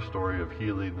and her story of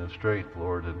healing and strength,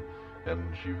 Lord,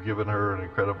 and you've given her an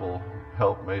incredible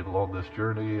helpmate along this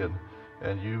journey,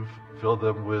 and you've filled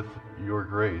them with your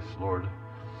grace, Lord.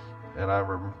 And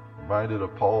I'm reminded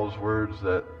of Paul's words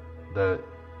that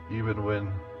even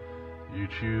when you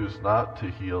choose not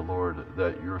to heal, Lord,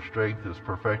 that your strength is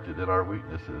perfected in our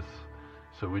weaknesses.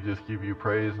 So we just give you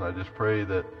praise, and I just pray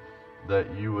that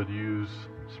you would use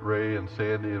Ray and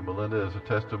Sandy and Melinda as a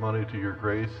testimony to your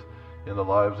grace in the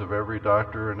lives of every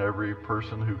doctor and every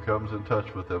person who comes in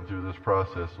touch with them through this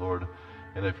process, Lord.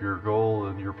 And if your goal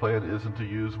and your plan isn't to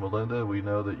use Melinda, we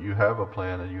know that you have a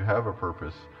plan and you have a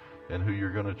purpose and who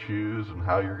you're going to choose and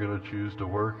how you're going to choose to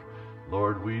work.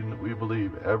 Lord, we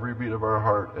believe every beat of our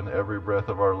heart and every breath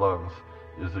of our lungs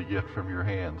is a gift from your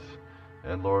hands.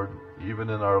 And Lord, even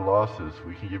in our losses,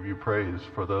 we can give you praise,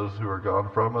 for those who are gone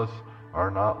from us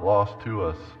are not lost to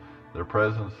us. Their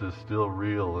presence is still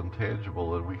real and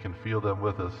tangible, and we can feel them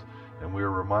with us. And we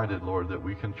are reminded, Lord, that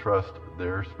we can trust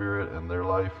their spirit and their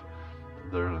life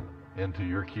into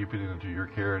your keeping and into your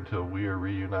care until we are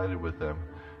reunited with them.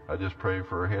 I just pray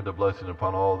for a hand of blessing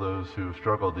upon all those who have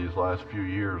struggled these last few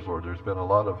years, Lord. There's been a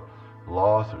lot of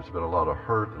loss. There's been a lot of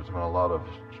hurt. There's been a lot of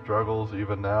struggles,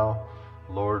 even now,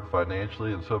 Lord,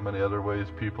 financially and so many other ways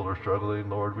people are struggling.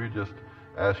 Lord, we just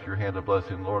ask your hand of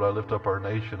blessing. Lord, I lift up our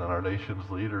nation and our nation's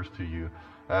leaders to you.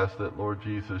 Ask that, Lord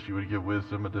Jesus, you would give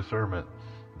wisdom and discernment,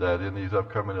 that in these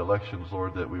upcoming elections,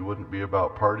 Lord, that we wouldn't be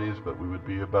about parties, but we would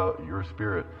be about your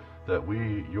spirit, that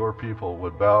we, your people,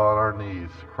 would bow on our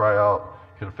knees, cry out,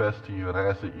 confess to you, and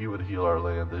ask that you would heal our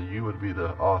land, that you would be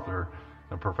the author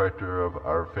and perfecter of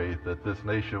our faith, that this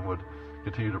nation would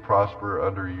continue to prosper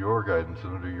under your guidance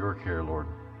and under your care, Lord.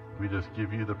 We just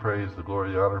give you the praise, the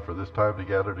glory, the honor for this time to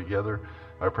gather together.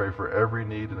 I pray for every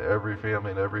need and every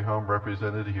family and every home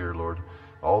represented here, Lord.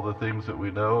 All the things that we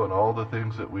know and all the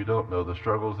things that we don't know, the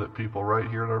struggles that people right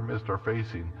here in our midst are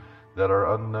facing that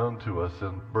are unknown to us,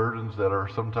 and burdens that are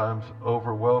sometimes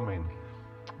overwhelming.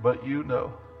 But you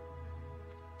know.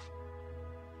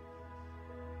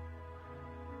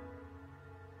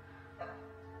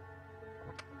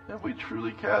 And we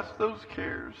truly cast those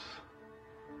cares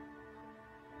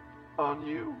on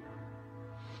you.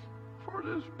 For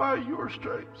it is by your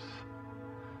stripes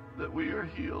that we are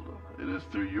healed. It is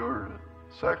through your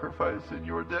sacrifice and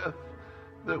your death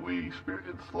that we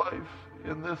experience life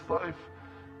in this life,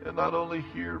 and not only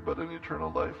here, but in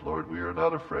eternal life. Lord, we are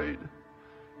not afraid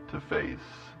to face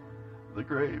the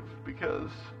grave,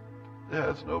 because it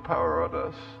has no power on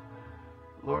us.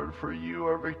 Lord, for you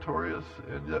are victorious,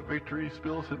 and that victory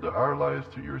spills into our lives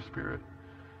through your Spirit.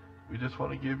 We just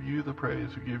want to give you the praise,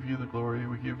 we give you the glory,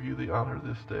 we give you the honor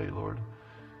this day, Lord.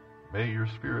 May your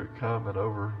Spirit come and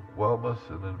overwhelm us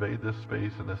and invade this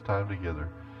space and this time together.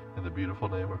 In the beautiful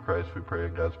name of Christ we pray,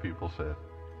 and God's people said.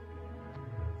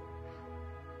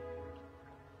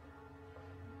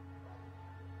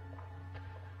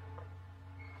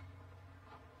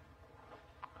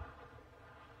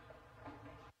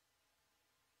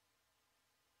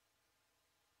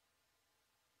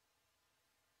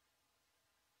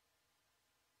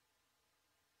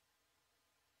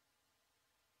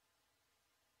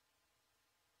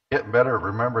 Getting better at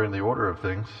remembering the order of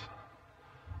things,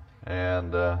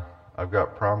 and I've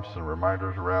got prompts and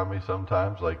reminders around me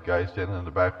sometimes, like guys standing in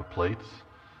the back with plates,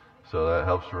 so that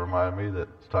helps to remind me that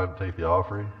it's time to take the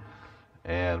offering.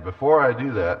 And before I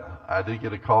do that, I did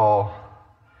get a call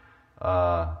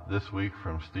this week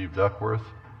from Steve Duckworth,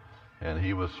 and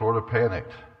he was sort of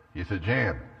panicked. He said,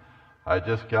 "Jan, I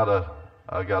got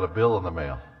a bill in the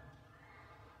mail."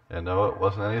 And no, it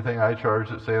wasn't anything I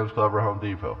charged at Sam's Club or Home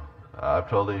Depot. I'm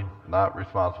totally not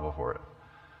responsible for it.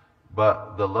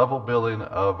 But the level billing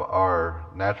of our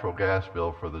natural gas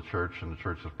bill for the church and the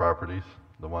church's properties,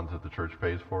 the ones that the church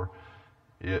pays for,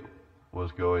 it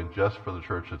was going just for the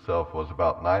church itself was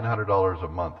about $900 a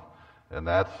month. And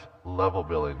that's level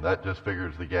billing. That just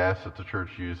figures the gas that the church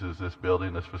uses, this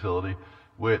building, this facility,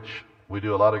 which we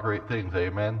do a lot of great things.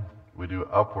 Amen. We do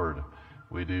Upward.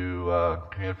 We do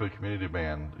Canfield Community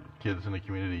Band. Kids in the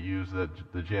community use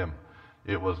the gym.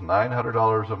 It was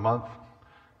 $900 a month.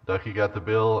 Ducky got the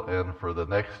bill, and for the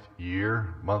next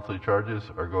year, monthly charges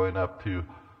are going up to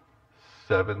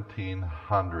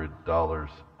 $1,700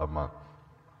 a month.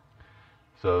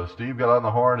 So Steve got on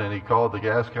the horn and he called the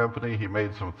gas company. He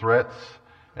made some threats,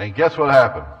 and guess what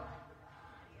happened?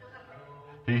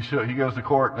 He goes to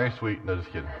court next week. No,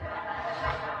 just kidding.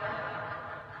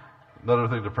 Another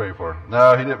thing to pray for.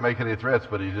 No, he didn't make any threats,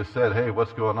 but he just said, "Hey,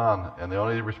 what's going on?" And the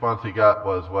only response he got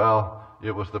was, "Well,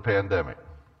 it was the pandemic."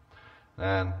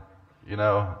 And, you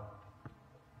know,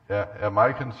 am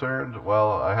I concerned?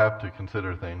 Well, I have to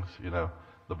consider things. You know,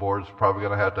 the board's probably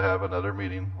going to have another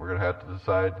meeting. We're going to have to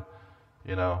decide.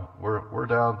 You know, we're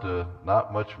down to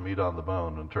not much meat on the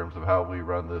bone in terms of how we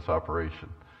run this operation.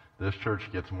 This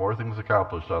church gets more things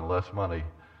accomplished on less money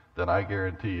than I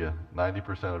guarantee you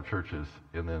 90% of churches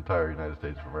in the entire United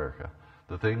States of America.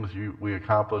 The things we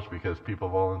accomplish because people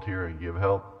volunteer and give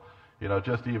help, you know,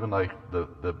 just even like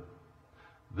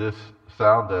this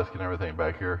sound desk and everything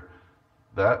back here,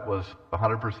 that was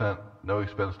 100% no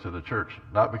expense to the church.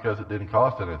 Not because it didn't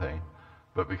cost anything,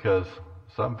 but because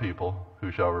some people, who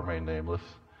shall remain nameless,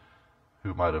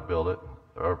 who might have built it,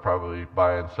 are probably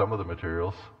buying some of the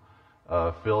materials.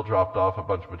 Phil dropped off a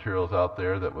bunch of materials out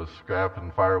there that was scrap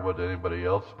and firewood to anybody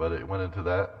else, but it went into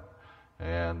that.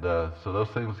 And so those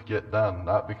things get done,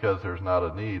 not because there's not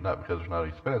a need, not because there's not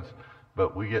expense,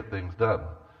 but we get things done.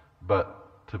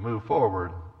 But to move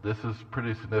forward, this is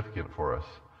pretty significant for us.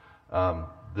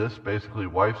 This basically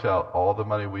wipes out all the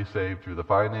money we saved through the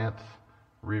refinance,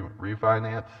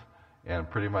 and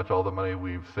pretty much all the money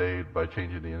we've saved by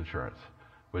changing the insurance,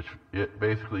 which it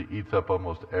basically eats up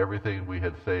almost everything we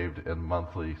had saved in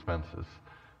monthly expenses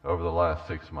over the last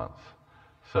 6 months.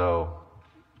 So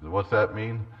what's that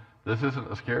mean? This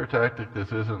isn't a scare tactic.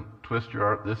 This isn't twist your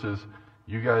arm. This is,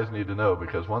 you guys need to know,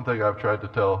 because one thing I've tried to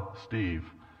tell Steve,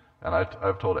 and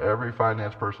I've told every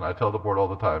finance person, I tell the board all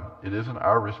the time, it isn't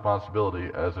our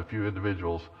responsibility as a few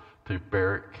individuals to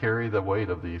carry the weight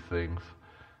of these things.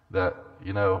 That,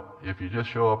 you know, if you just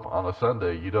show up on a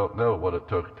Sunday, you don't know what it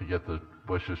took to get the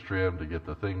bushes trimmed, to get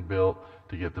the thing built,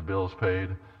 to get the bills paid.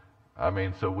 I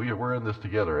mean, so we're in this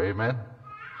together. Amen?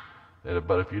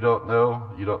 But if you don't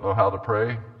know how to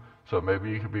pray. So maybe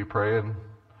you could be praying.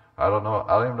 I don't know.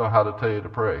 I don't even know how to tell you to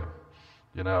pray.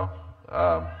 You know,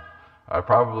 I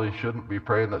probably shouldn't be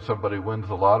praying that somebody wins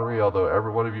the lottery, although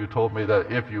every one of you told me that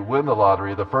if you win the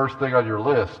lottery, the first thing on your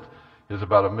list is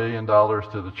about $1 million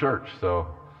to the church. So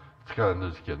it's kind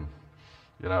of just kidding.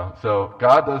 You know, so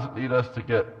God doesn't need us to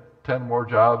get 10 more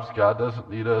jobs. God doesn't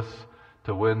need us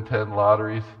to win 10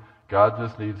 lotteries. God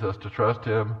just needs us to trust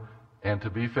Him and to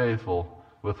be faithful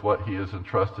with what He has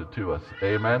entrusted to us.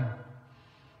 Amen?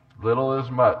 Little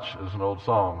is much is an old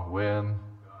song when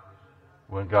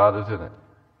God is in it.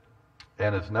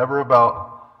 And it's never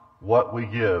about what we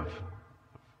give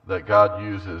that God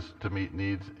uses to meet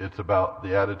needs. It's about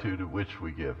the attitude in which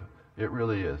we give. It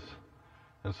really is.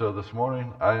 And so this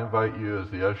morning, I invite you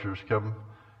as the ushers come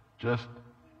just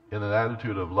in an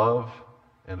attitude of love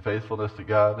and faithfulness to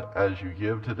God as you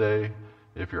give today.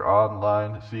 If you're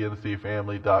online,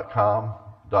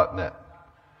 cncfamily.com.net.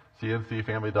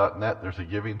 cncfamily.net, there's a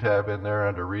giving tab in there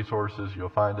under resources. You'll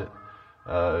find it.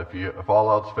 If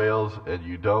all else fails and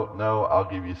you don't know,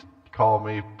 call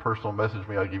me, personal message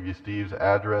me. I'll give you Steve's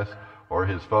address or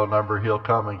his phone number. He'll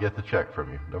come and get the check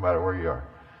from you, no matter where you are.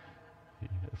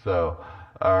 So,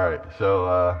 all right.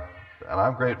 So, and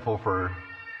I'm grateful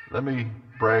let me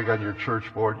brag on your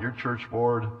church board. Your church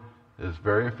board is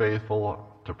very faithful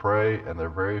to pray, and they're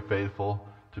very faithful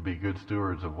to be good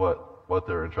stewards of what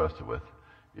they're entrusted with.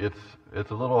 It's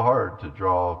a little hard to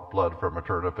draw blood from a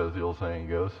turnip, as the old saying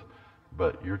goes.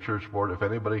 But your church board, if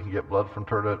anybody can get blood from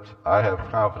turnips, I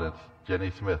have confidence Jenny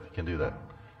Smith can do that.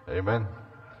 Amen?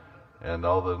 And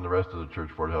the rest of the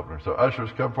church board helping her. So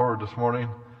ushers, come forward this morning.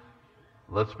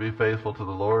 Let's be faithful to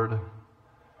the Lord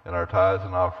in our tithes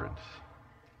and offerings.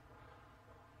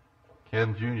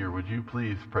 Ken Jr., would you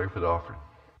please pray for the offering?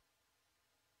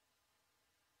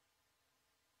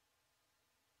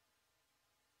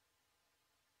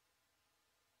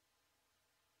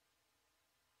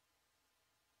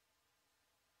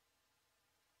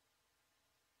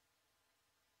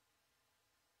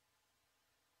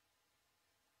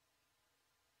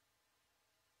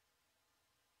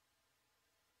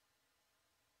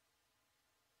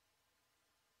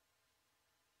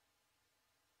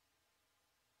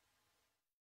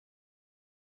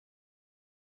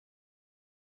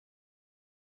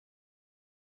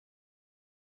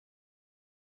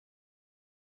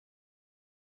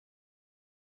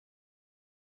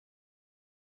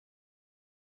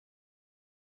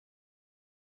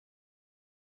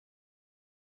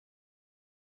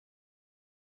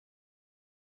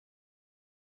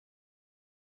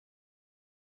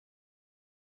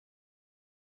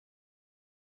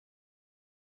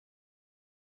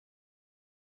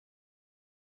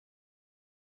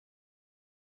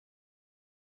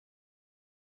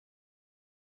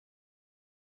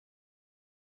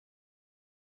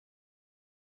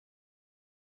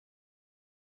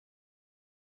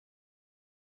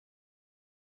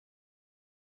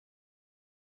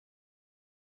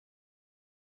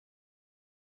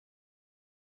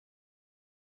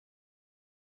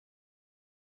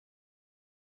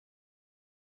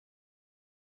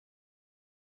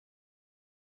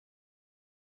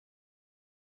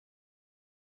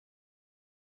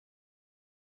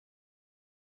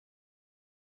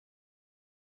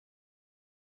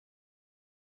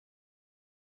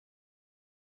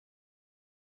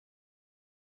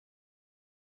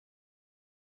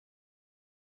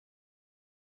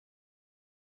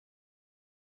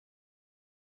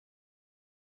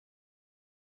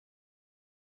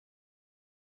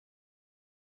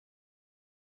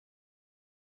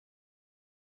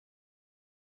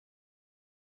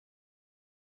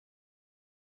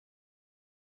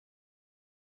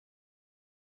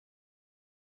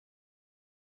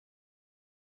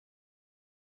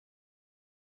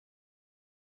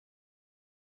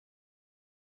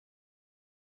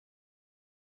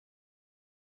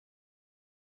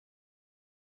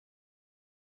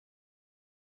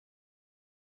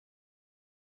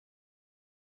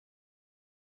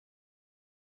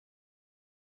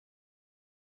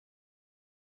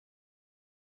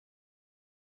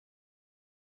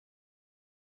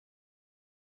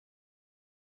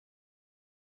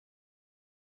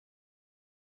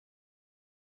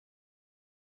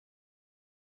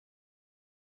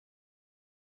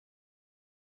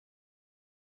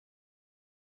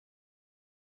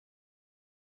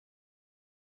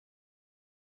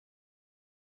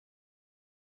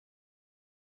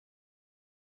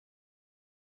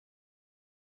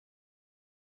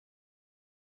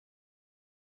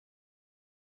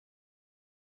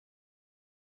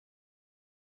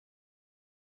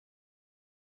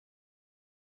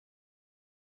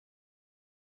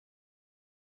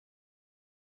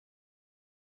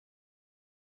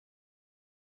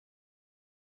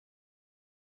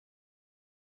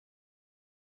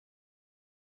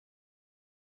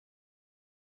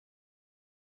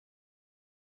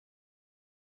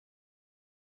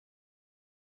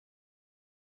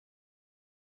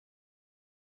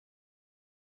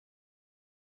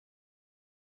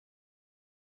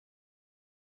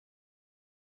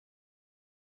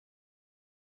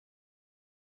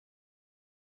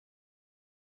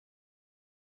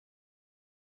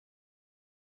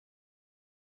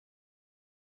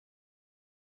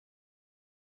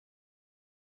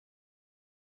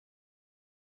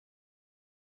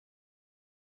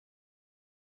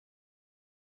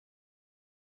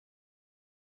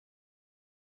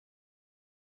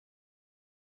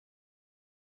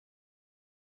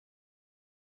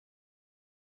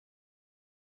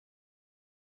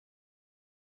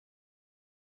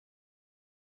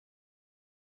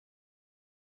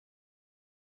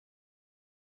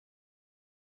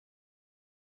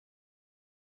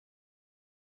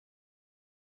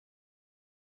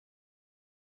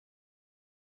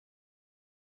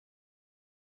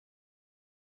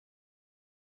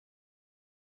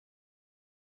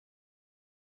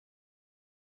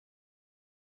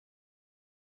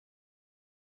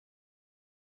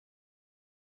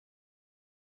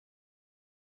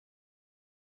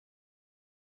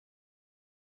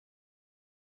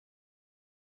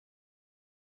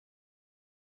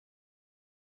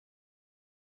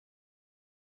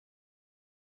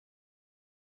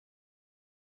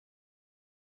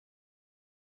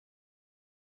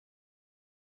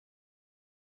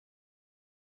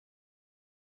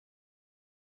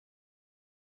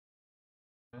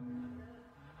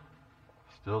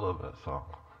 Still love that song.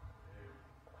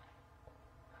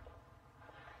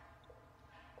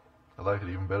 I like it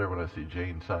even better when I see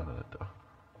Jane signing it, though.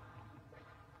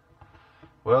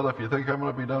 Well, if you think I'm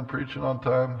going to be done preaching on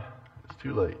time, it's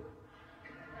too late.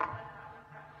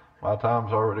 My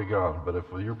time's already gone, but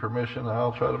if with your permission,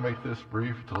 I'll try to make this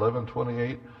brief to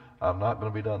 11:28. I'm not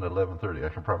going to be done at 11:30. I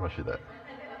can promise you that.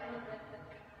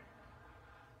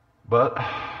 But,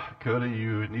 Cody,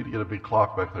 you need to get a big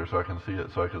clock back there so I can see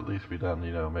it, so I can at least be done,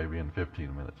 maybe in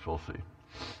 15 minutes. We'll see.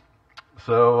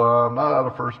 So, I'm not out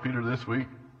of 1 Peter this week.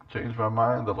 Changed my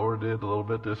mind. The Lord did a little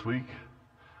bit this week.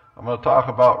 I'm going to talk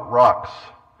about rocks.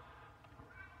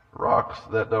 Rocks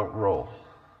that don't roll.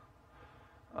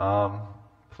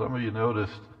 Some of you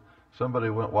noticed somebody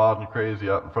went wild and crazy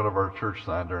out in front of our church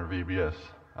sign during VBS.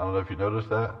 I don't know if you noticed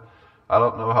that. I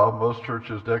don't know how most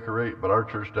churches decorate, but our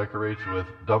church decorates with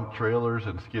dump trailers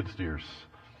and skid steers.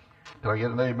 Can I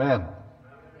get an amen?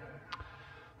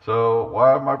 So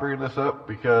why am I bringing this up?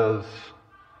 Because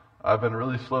I've been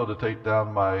really slow to take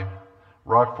down my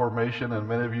rock formation, and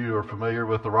many of you are familiar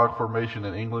with the rock formation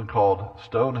in England called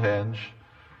Stonehenge.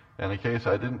 And in case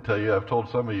I didn't tell you, I've told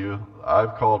some of you,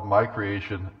 I've called my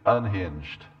creation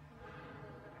unhinged.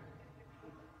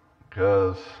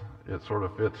 Because it sort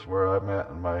of fits where I'm at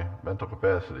in my mental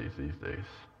capacities these days.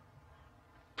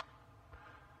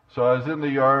 So I was in the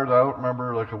yard, I don't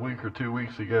remember, like a week or 2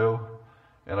 weeks ago,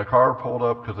 and a car pulled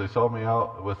up because they saw me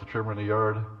out with the trimmer in the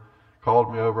yard,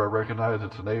 called me over. I recognized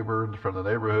it's a neighbor from the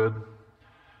neighborhood.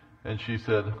 And she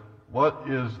said, "What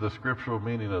is the scriptural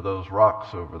meaning of those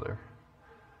rocks over there?"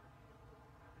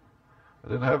 I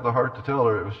didn't have the heart to tell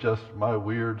her. It was just my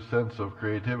weird sense of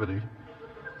creativity.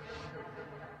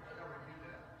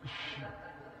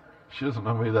 She doesn't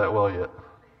know me that well yet.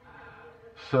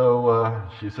 So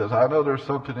she says, "I know there's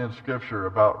something in Scripture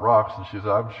about rocks." And she said,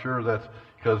 "I'm sure that's,"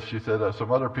 because she said,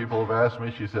 some other people have asked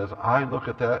me. She says, "I look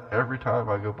at that every time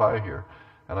I go by here.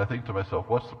 And I think to myself,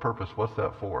 what's the purpose? What's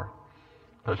that for?"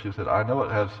 Because she said, "I know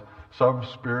it has some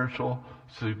spiritual,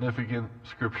 significant,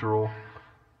 scriptural,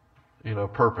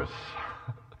 purpose."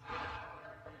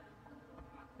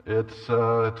 It's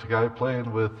a guy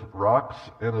playing with rocks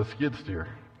and a skid steer.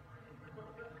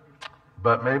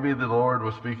 But maybe the Lord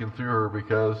was speaking through her,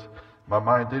 because my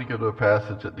mind did go to a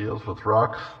passage that deals with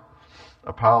rocks,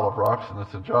 a pile of rocks, and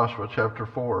it's in Joshua chapter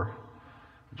 4.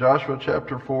 Joshua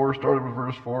chapter 4, starting with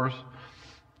verse 4.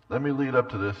 Let me lead up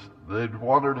to this. They'd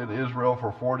wandered in Israel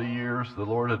for 40 years. The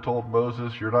Lord had told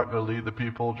Moses, "You're not going to lead the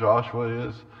people, Joshua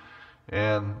is."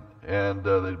 And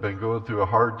they'd been going through a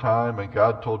hard time, and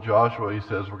God told Joshua, he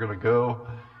says, "We're going to go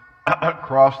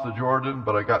across the Jordan,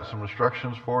 but I got some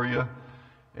instructions for you."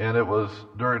 And it was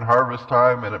during harvest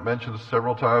time, and it mentions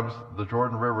several times the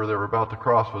Jordan River they were about to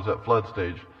cross was at flood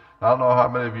stage. I don't know how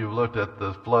many of you have looked at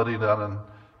the flooding down in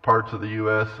parts of the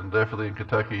U.S. and definitely in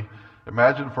Kentucky.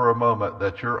 Imagine for a moment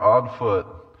that you're on foot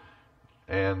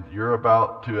and you're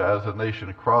about to, as a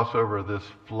nation, cross over this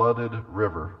flooded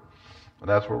river. And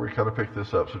that's where we kind of pick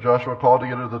this up. So Joshua called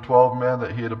together the 12 men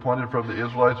that he had appointed from the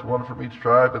Israelites, one from each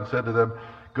tribe, and said to them,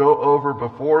 "Go over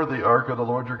before the ark of the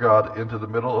Lord your God into the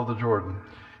middle of the Jordan.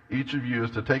 Each of you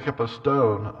is to take up a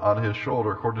stone on his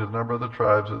shoulder, according to the number of the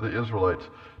tribes of the Israelites,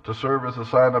 to serve as a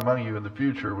sign among you in the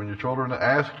future when your children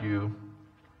ask you,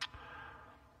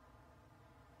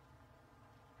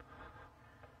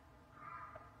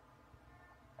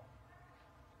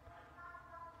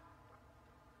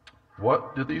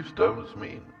 'What do these stones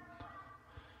mean?'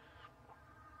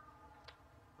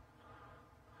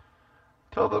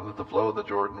 Tell them that the flow of the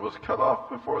Jordan was cut off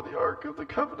before the ark of the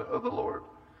covenant of the Lord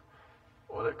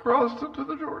when it crossed into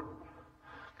the Jordan.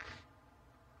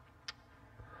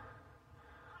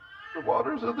 The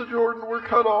waters of the Jordan were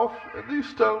cut off, and these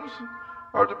stones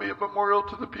are to be a memorial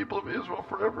to the people of Israel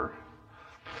forever."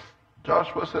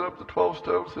 Joshua set up the 12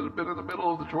 stones that had been in the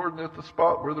middle of the Jordan at the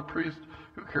spot where the priest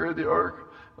who carried the ark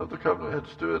of the covenant had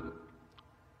stood,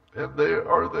 and they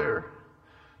are there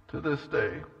to this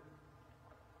day.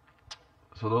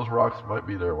 So those rocks might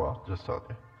be there a while, just telling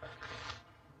you.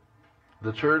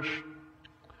 The church,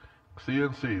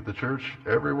 CNC, the church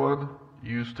everyone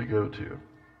used to go to.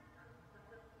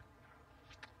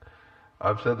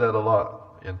 I've said that a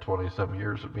lot in 20-some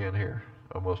years of being here,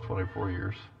 almost 24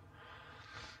 years.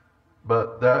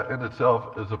 But that in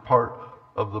itself is a part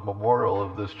of the memorial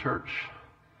of this church.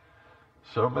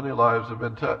 So many lives have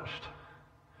been touched.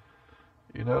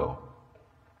 I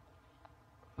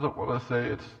don't want to say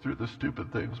it's through the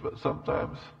stupid things, but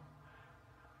sometimes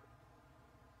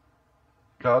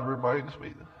God reminds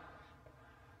me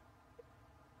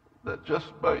that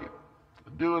just by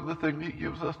doing the thing he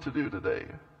gives us to do today,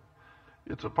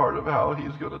 it's a part of how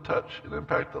he's going to touch and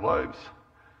impact the lives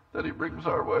that he brings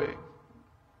our way.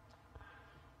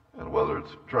 And whether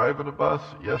it's driving a bus,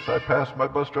 yes, I passed my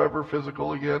bus driver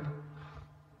physical again.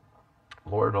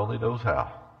 Lord only knows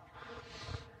how.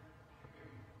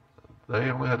 They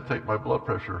only had to take my blood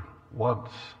pressure once.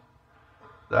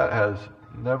 That has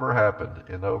never happened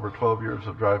in over 12 years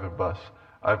of driving bus.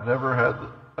 I've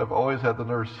always had the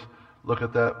nurse look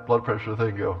at that blood pressure thing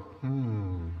and go,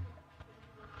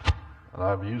 And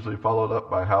I'm usually followed up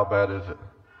by, how bad is it?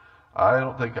 I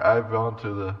don't think I've gone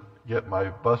to get my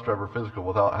bus driver physical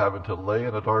without having to lay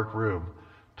in a dark room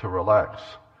to relax,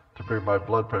 to bring my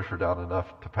blood pressure down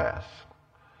enough to pass.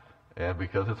 And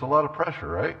because it's a lot of pressure,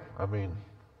 right? I mean,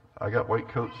 I got white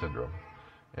coat syndrome,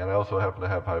 and I also happen to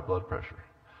have high blood pressure.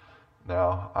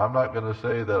 Now, I'm not going to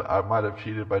say that I might have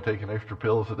cheated by taking extra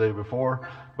pills the day before,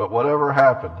 but whatever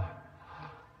happened,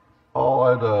 all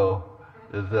I know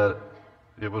is that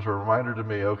it was a reminder to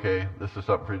me, okay, this is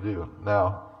something for you to do.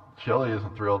 Now, Shelley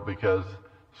isn't thrilled because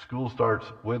school starts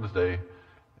Wednesday,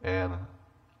 and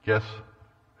guess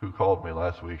who called me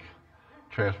last week?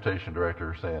 Transportation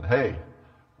director saying, hey,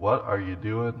 what are you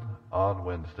doing on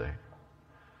Wednesday?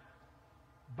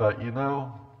 But you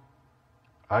know,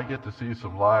 I get to see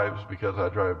some lives because I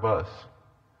drive bus.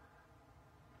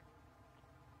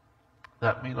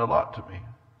 That means a lot to me.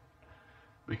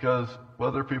 Because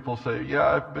whether people say, yeah,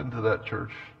 I've been to that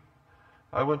church.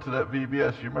 I went to that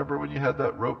VBS. You remember when you had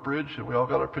that rope bridge and we all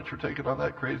got our picture taken on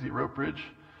that crazy rope bridge?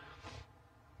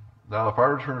 Now, if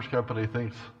our insurance company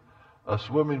thinks a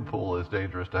swimming pool is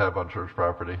dangerous to have on church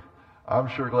property, I'm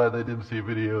sure glad they didn't see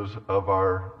videos of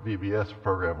our VBS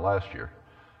program last year,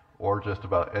 or just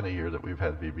about any year that we've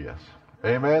had VBS.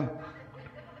 Amen?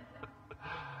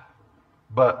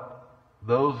 But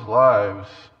those lives,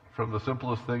 from the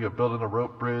simplest thing of building a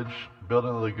rope bridge,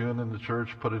 building a lagoon in the church,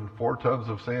 putting 4 tons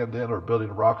of sand in, or building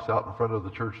rocks out in front of the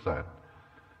church sign,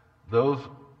 those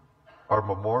are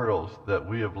memorials that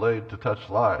we have laid to touch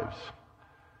lives.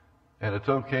 And it's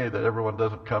okay that everyone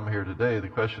doesn't come here today. The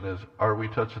question is, are we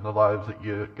touching the lives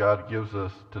that God gives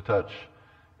us to touch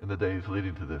in the days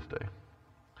leading to this day?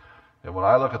 And when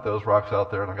I look at those rocks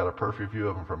out there, and I got a perfect view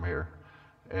of them from here,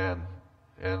 and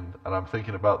I'm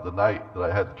thinking about the night that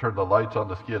I had to turn the lights on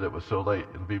the skid. It was so late,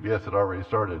 and VBS had already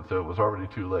started, so it was already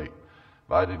too late.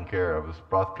 But I didn't care.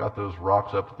 Got those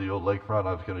rocks up at the old lakefront.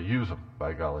 I was going to use them,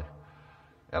 by golly.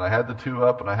 And I had the 2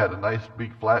 up, and I had a nice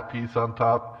big flat piece on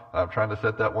top. I'm trying to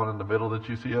set that one in the middle that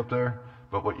you see up there.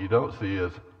 But what you don't see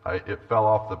is it fell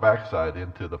off the backside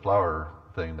into the flower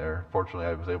thing there. Fortunately,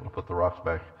 I was able to put the rocks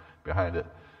back behind it.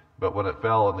 But when it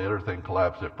fell and the other thing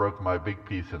collapsed, it broke my big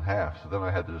piece in half. So then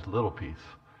I had this little piece.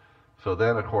 So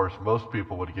then, of course, most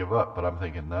people would give up. But I'm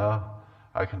thinking, no,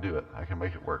 I can do it. I can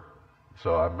make it work.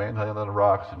 So I'm manhandling the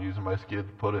rocks and using my skid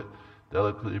to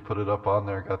delicately put it up on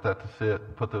there, got that to sit,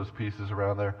 and put those pieces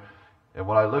around there. And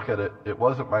when I look at it, it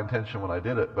wasn't my intention when I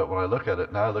did it, but when I look at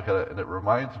it, now I look at it and it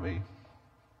reminds me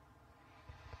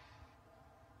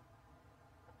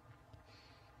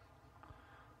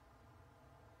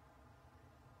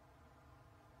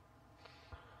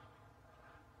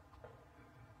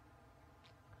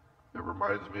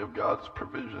of God's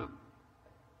provision.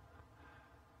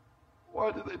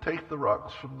 Why did they take the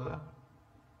rocks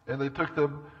and they took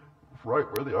them right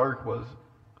where the ark was?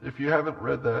 If you haven't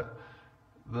read that,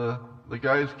 the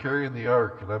guys carrying the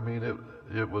ark, and I mean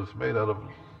it was made out of,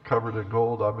 covered in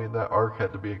gold. I mean, that ark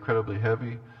had to be incredibly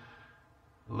heavy.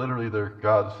 Literally,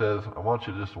 God says, I want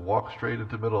you to just walk straight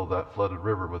into the middle of that flooded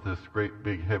river with this great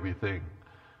big heavy thing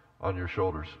on your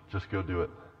shoulders. Just go do it.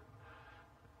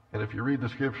 And if you read the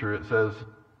scripture, it says,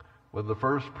 when the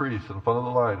first priest in front of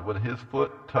the line, when his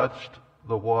foot touched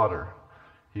the water,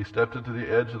 he stepped into the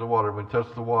edge of the water. When he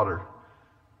touched the water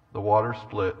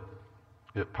split.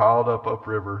 It piled up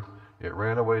upriver. It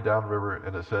ran away downriver,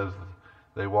 and it says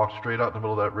they walked straight out in the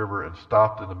middle of that river and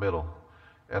stopped in the middle.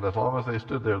 And as long as they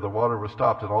stood there, the water was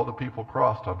stopped, and all the people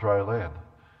crossed on dry land.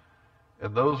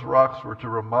 And those rocks were to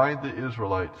remind the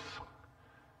Israelites,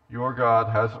 your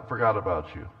God hasn't forgot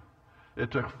about you. It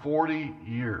took 40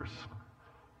 years.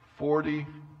 40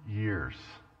 years.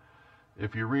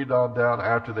 If you read on down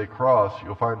after they crossed,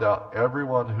 you'll find out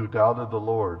everyone who doubted the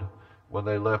Lord when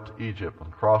they left Egypt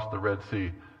and crossed the Red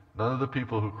Sea, none of the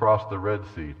people who crossed the Red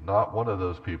Sea, not one of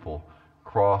those people,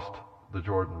 crossed the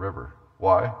Jordan River.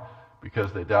 Why?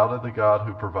 Because they doubted the God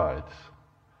who provides.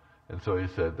 And so he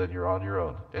said, then you're on your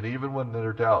own. And even when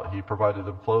they're doubt, he provided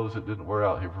them clothes that didn't wear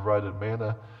out. He provided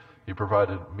manna. He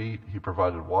provided meat. He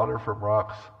provided water from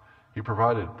rocks. He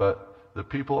provided. But the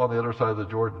people on the other side of the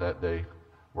Jordan that day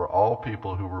were all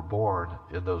people who were born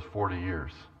in those 40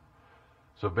 years.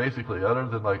 So basically, other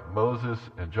than like Moses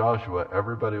and Joshua,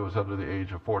 everybody was under the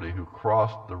age of 40 who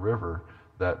crossed the river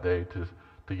that day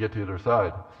to get to the other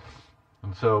side.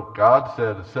 And so God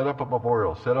said, set up a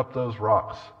memorial, set up those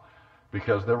rocks,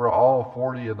 because they were all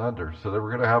 40 and under. So they were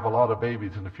going to have a lot of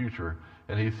babies in the future.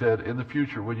 And he said, in the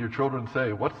future, when your children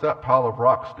say, what's that pile of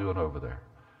rocks doing over there?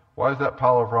 Why is that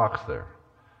pile of rocks there?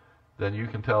 Then you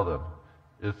can tell them,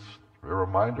 it's a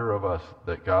reminder of us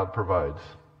that God provides.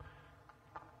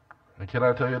 And can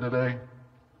I tell you today,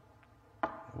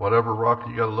 whatever rock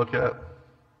you got to look at,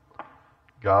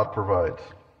 God provides.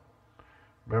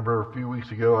 Remember a few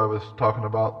weeks ago I was talking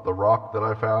about the rock that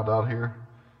I found out here?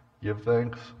 Give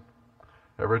thanks.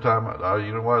 Every time,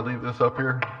 you know why I leave this up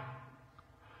here?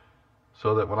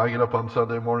 So that when I get up on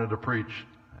Sunday morning to preach,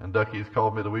 and Ducky's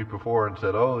called me the week before and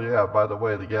said, oh yeah, by the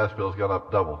way, the gas bill's gone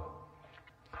up double.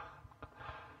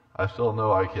 I still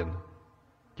know I can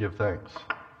give thanks.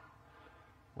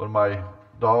 When my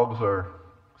dogs are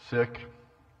sick,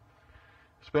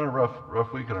 it's been a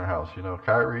rough week in our house. You know,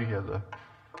 Kyrie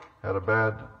had a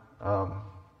bad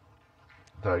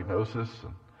diagnosis,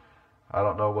 and I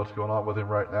don't know what's going on with him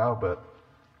right now, but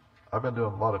I've been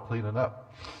doing a lot of cleaning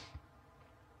up.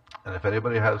 And if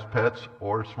anybody has pets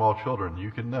or small children,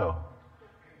 you can know,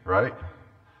 right?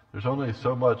 There's only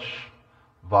so much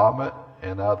vomit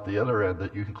and out the other end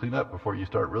that you can clean up before you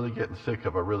start really getting sick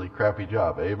of a really crappy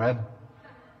job. Amen?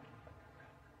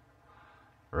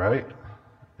 Right?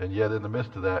 And yet in the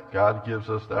midst of that, God gives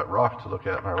us that rock to look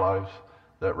at in our lives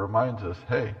that reminds us,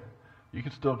 hey, you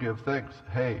can still give thanks.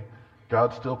 Hey,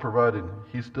 God's still providing.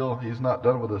 He's not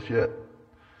done with us yet.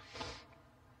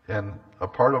 And a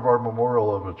part of our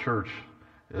memorial of a church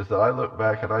is that I look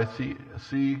back and I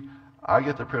see I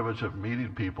get the privilege of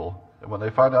meeting people. And when they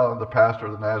find out I'm the pastor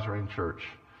of the Nazarene Church,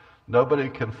 nobody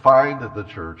can find the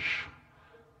church,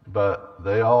 but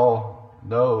they all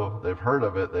know, they've heard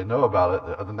of it, they know about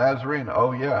it. The Nazarene,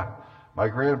 oh yeah, my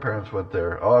grandparents went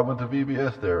there. Oh, I went to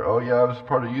VBS there. Oh yeah, I was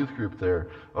part of youth group there.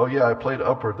 Oh yeah, I played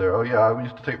Upward there. Oh yeah, I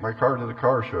used to take my car to the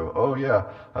car show. Oh yeah,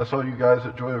 I saw you guys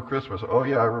at Joy of Christmas. Oh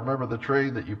yeah, I remember the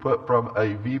train that you put from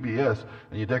a VBS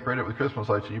and you decorated it with Christmas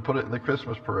lights and you put it in the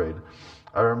Christmas parade.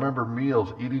 I remember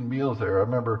eating meals there. I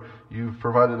remember you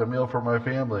provided a meal for my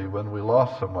family when we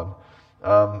lost someone.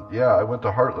 Yeah, I went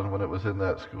to Heartland when it was in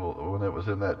that school, when it was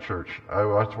in that church.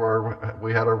 That's where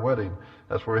we had our wedding.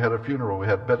 That's where we had a funeral. We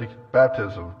had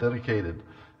baptism, dedicated,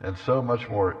 and so much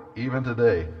more. Even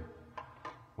today,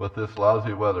 with this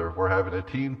lousy weather, we're having a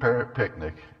teen parent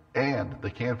picnic and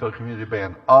the Canfield Community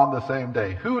Band on the same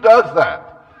day. Who does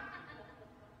that?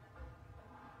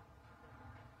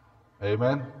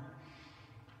 Amen?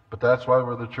 But that's why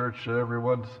we're the church that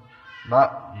everyone's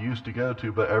not used to go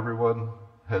to, but everyone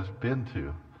has been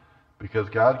to, because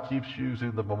God keeps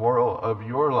using the memorial of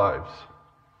your lives.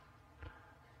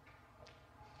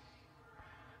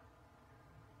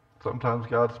 Sometimes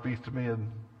God speaks to me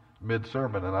in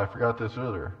mid-sermon, and I forgot this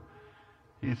earlier.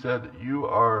 He said, you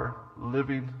are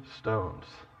living stones.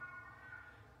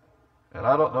 And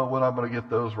I don't know when I'm going to get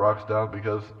those rocks down,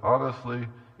 because honestly,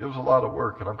 it was a lot of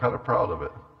work, and I'm kind of proud of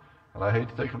it. And I hate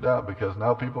to take them down, because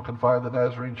now people can find the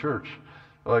Nazarene Church.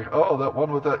 Like, oh, that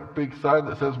one with that big sign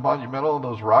that says Monumental and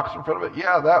those rocks in front of it?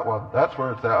 Yeah, that one. That's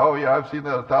where it's at. Oh, yeah, I've seen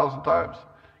that 1,000 times.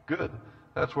 Good.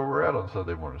 That's where we're at on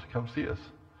Sunday mornings. Come see us.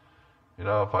 You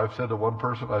know, if I've said to one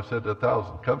person, I've said to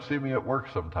 1,000. Come see me at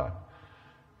work sometime.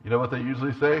 You know what they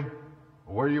usually say?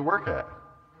 Where do you work at?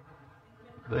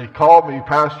 They call me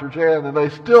Pastor Jan, and they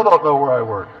still don't know where I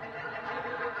work.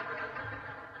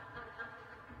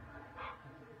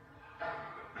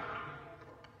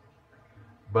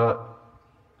 But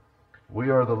we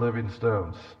are the living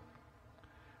stones.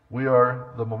 We are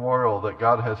the memorial that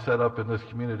God has set up in this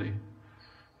community.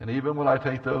 And even when I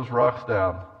take those rocks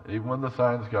down, even when the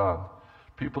sign's gone,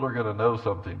 people are going to know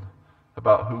something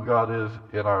about who God is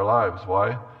in our lives.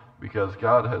 Why? Because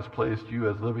God has placed you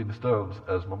as living stones,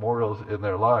 as memorials in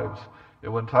their lives.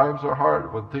 And when times are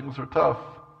hard, when things are tough,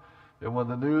 and when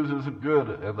the news isn't good,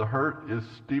 and the hurt is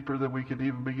deeper than we can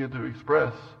even begin to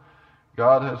express,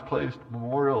 God has placed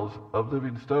memorials of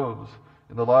living stones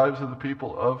in the lives of the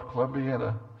people of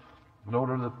Columbiana in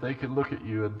order that they can look at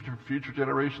you, and future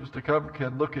generations to come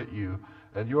can look at you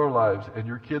and your lives and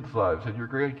your kids' lives and your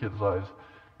grandkids' lives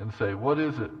and say, what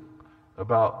is it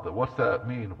about that? What's that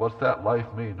mean? What's that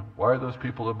life mean? Why are those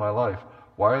people in my life?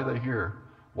 Why are they here?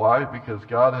 Why? Because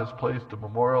God has placed a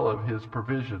memorial of His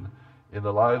provision in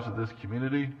the lives of this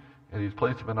community, and He's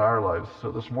placed them in our lives.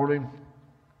 So this morning,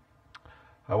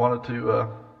 I wanted to,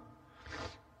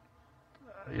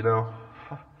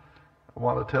 I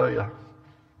want to tell you,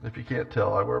 if you can't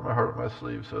tell, I wear my heart on my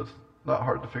sleeve, so it's not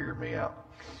hard to figure me out.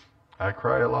 I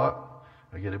cry a lot.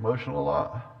 I get emotional a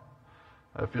lot.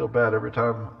 I feel bad every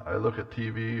time I look at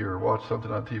TV or watch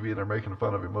something on TV and they're making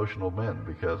fun of emotional men,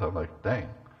 because I'm like, dang,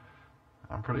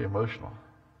 I'm pretty emotional.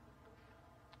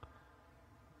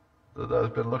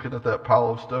 I've been looking at that pile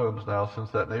of stones now since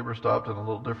that neighbor stopped in a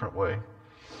little different way.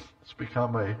 It's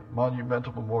become a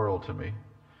monumental memorial to me.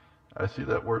 I see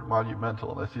that word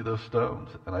monumental and I see those stones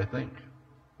and I think,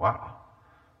 wow,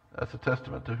 that's a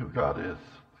testament to who God is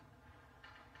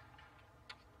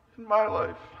in my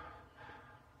life.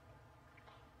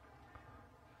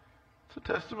 It's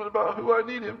a testament about who I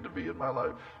need him to be in my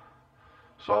life.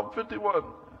 Psalm 51,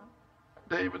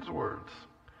 David's words.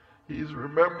 He's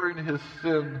remembering his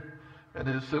sin and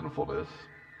his sinfulness,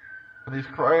 and he's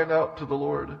crying out to the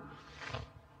Lord.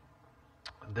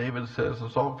 And David says in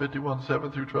Psalm 51,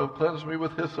 7 through 12, cleanse me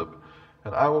with hyssop,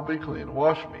 and I will be clean.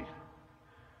 Wash me,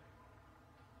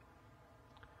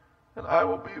 and I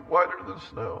will be whiter than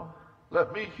snow.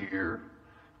 Let me hear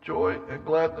joy and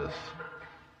gladness.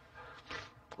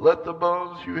 Let the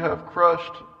bones you have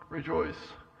crushed rejoice.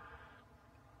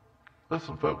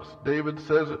 Listen, folks, David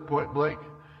says it point blank.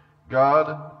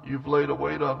 God, you've laid a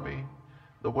weight on me.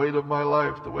 The weight of my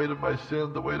life, the weight of my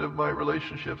sin, the weight of my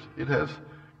relationships. It has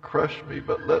crushed me,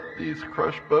 but let these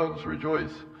crushed bones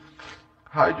rejoice.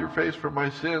 Hide your face from my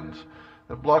sins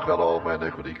and block out all my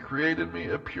iniquity. Create in me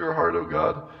a pure heart, O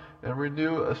God, and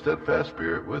renew a steadfast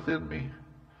spirit within me.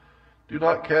 Do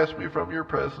not cast me from your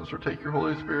presence or take your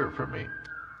Holy Spirit from me.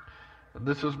 And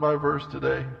this is my verse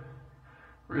today.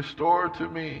 Restore to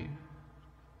me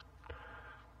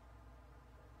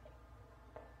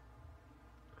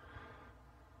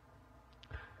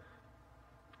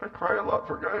I cry a lot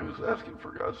for a guy who's asking for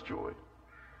God's joy.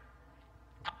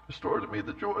 Restore to me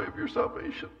the joy of your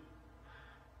salvation.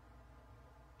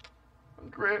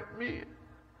 And grant me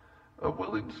a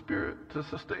willing spirit to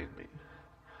sustain me.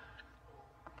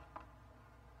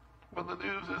 When the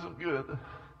news isn't good,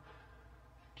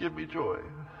 give me joy.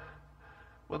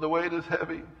 When the weight is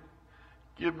heavy,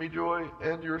 give me joy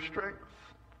and your strength.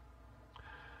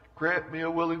 Grant me a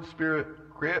willing spirit.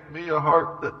 Grant me a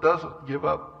heart that doesn't give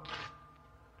up.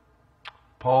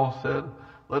 Paul said,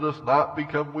 let us not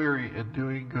become weary in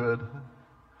doing good.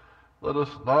 Let us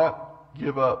not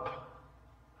give up.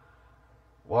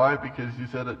 Why? Because he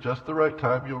said at just the right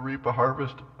time you'll reap a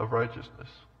harvest of righteousness.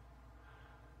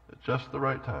 At just the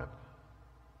right time.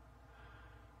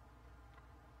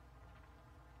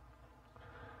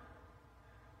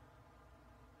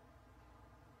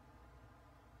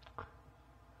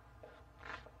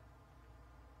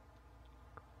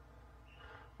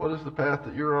 What is the path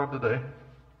that you're on today?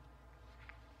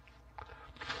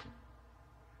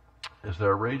 Is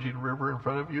there a raging river in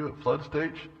front of you at flood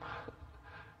stage?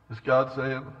 Is God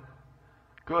saying,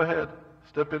 go ahead,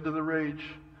 step into the rage,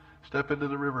 step into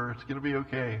the river, it's going to be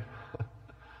okay.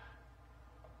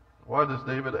 Why does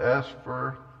David ask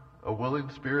for a willing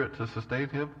spirit to sustain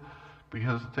him?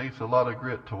 Because it takes a lot of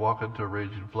grit to walk into a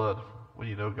raging flood when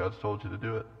you know God's told you to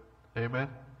do it. Amen?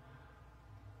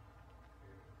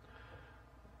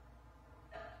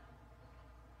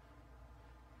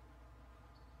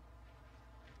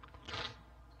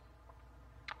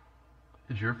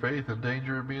 Is your faith in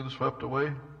danger of being swept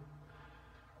away?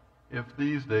 If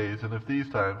these days and if these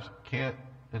times can't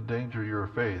endanger your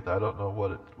faith, I don't know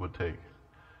what it would take.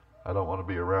 I don't want to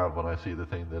be around when I see the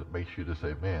thing that makes you to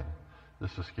say, man,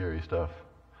 this is scary stuff.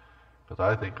 Because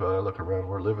I think when I look around,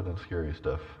 we're living in scary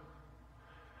stuff.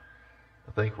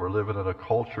 I think we're living in a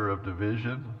culture of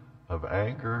division, of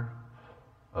anger,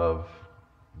 of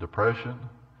depression.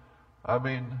 I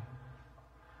mean,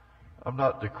 I'm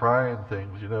not decrying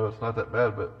things, it's not that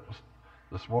bad, but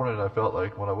this morning I felt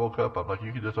like when I woke up, I'm like,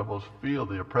 you can just almost feel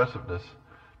the oppressiveness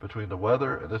between the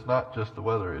weather, and it's not just the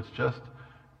weather, it's just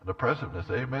an oppressiveness.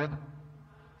 Amen?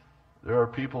 There are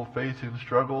people facing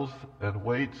struggles and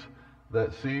weights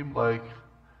that seem like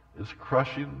it's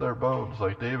crushing their bones.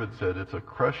 Like David said, it's a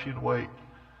crushing weight.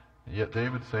 And yet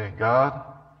David's saying, God,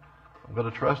 I'm going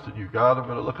to trust in you. God, I'm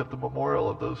going to look at the memorial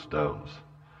of those stones.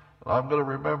 I'm going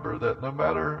to remember that no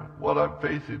matter what I'm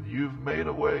facing, you've made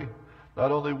a way.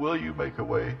 Not only will you make a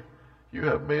way, you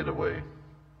have made a way.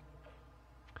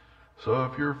 So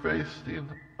if you're facing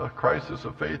a crisis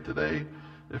of faith today,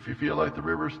 if you feel like the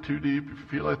river's too deep, if you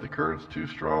feel like the current's too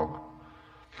strong,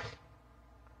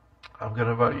 I'm going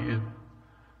to invite you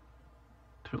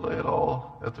to lay it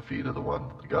all at the feet of the one,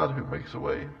 the God who makes a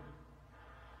way.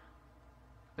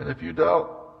 And if you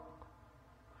doubt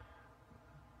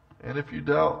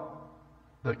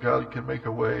that God can make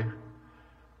a way,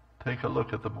 take a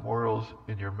look at the memorials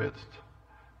in your midst.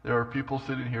 There are people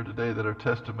sitting here today that are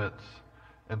testaments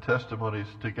and testimonies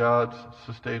to God's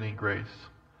sustaining grace.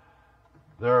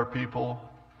 There are people,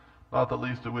 not the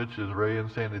least of which is Ray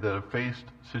and Sandy, that have faced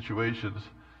situations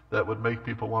that would make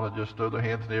people want to just throw their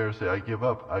hands in the air and say, I give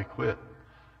up, I quit.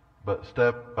 But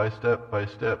step by step by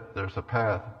step, there's a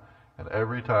path. And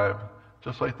every time,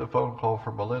 just like the phone call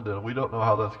from Melinda, and we don't know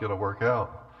how that's going to work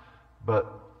out, but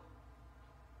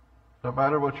no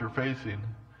matter what you're facing,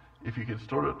 if you can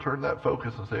sort of turn that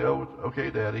focus and say, oh, okay,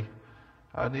 Daddy,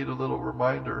 I need a little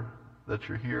reminder that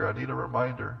you're here. I need a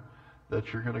reminder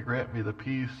that you're going to grant me the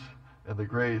peace and the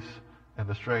grace and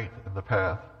the strength and the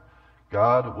path.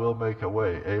 God will make a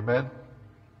way. Amen?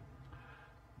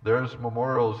 There's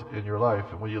memorials in your life.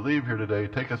 And when you leave here today,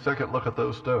 take a second look at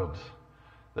those stones.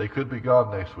 They could be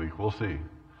gone next week. We'll see.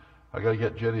 I got to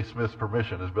get Jenny Smith's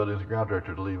permission as buildings and ground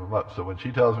director to leave them up. So when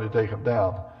she tells me to take them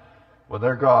down, when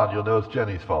they're gone, you'll know it's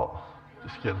Jenny's fault.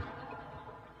 Just kidding.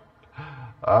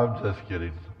 I'm just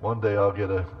kidding. One day I'll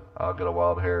get a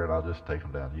wild hair and I'll just take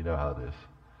them down. You know how it is.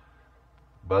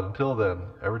 But until then,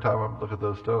 every time I look at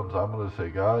those stones, I'm going to say,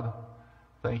 God,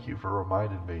 thank you for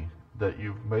reminding me that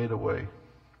you've made a way.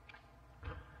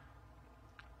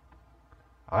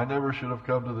 I never should have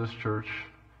come to this church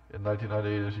in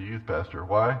 1998 as a youth pastor.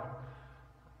 Why?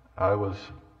 I was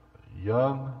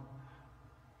young,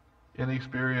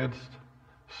 inexperienced,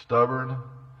 stubborn,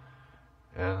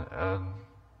 and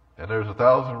there's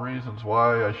 1,000 reasons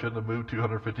why I shouldn't have moved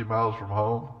 250 miles from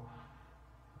home.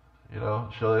 You know,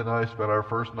 Shelley and I spent our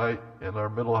first night in our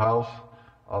middle house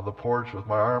on the porch with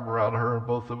my arm around her and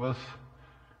both of us,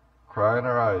 crying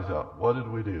our eyes out. What did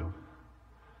we do?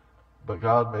 But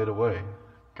God made a way.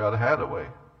 God had a way.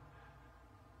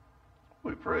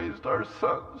 We praised our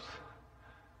sons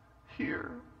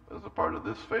here as a part of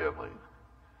this family.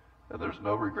 And there's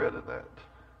no regret in that.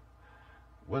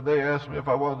 When they asked me if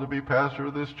I wanted to be pastor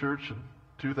of this church in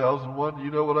 2001,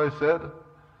 you know what I said?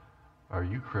 Are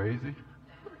you crazy?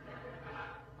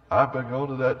 I've been going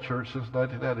to that church since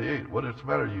 1998. What's the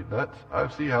matter, you nuts? I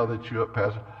see how they chew up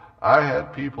pastor. I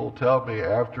had people tell me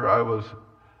after I was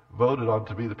voted on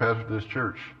to be the pastor of this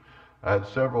church, I had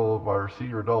several of our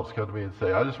senior adults come to me and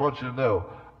say, I just want you to know,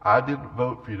 I didn't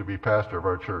vote for you to be pastor of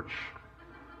our church.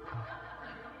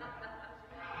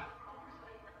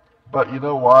 But you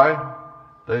know why?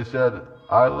 They said,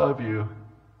 I love you,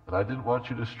 and I didn't want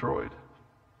you destroyed.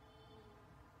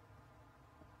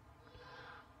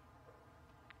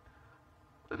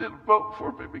 They didn't vote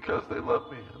for me because they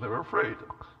loved me, and they were afraid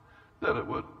that it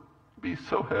would be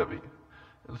so heavy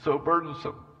and so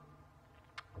burdensome.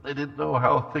 They didn't know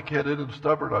how thick-headed and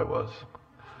stubborn I was.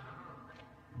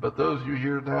 But those you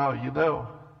hear now, you know.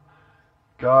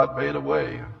 God made a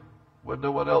way when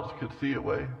no one else could see a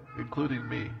way, including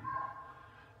me.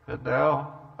 And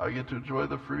now I get to enjoy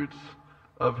the fruits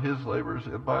of His labors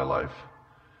in my life.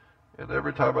 And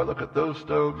every time I look at those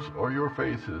stones or your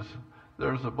faces,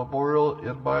 there's a memorial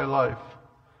in my life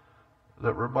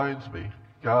that reminds me,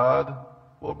 God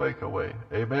will make a way.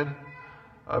 Amen?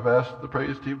 I've asked the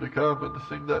praise team to come and to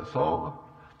sing that song,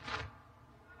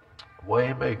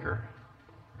 Waymaker.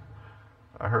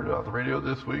 I heard it on the radio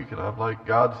this week, and I'm like,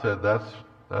 God said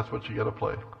that's what you got to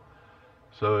play.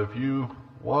 So if you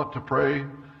want to pray,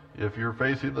 if you're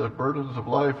facing the burdens of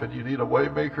life and you need a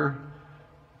waymaker,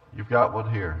 you've got one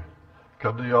here.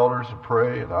 Come to the altars and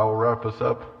pray, and I will wrap us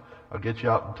up. I'll get you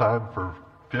out in time for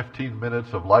 15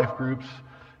 minutes of life groups,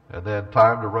 and then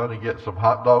time to run and get some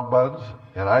hot dog buns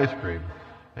and ice cream,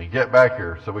 and get back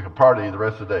here so we can party the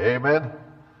rest of the day. Amen?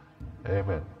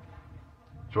 Amen.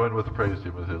 Join with the praise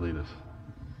team as they lead us.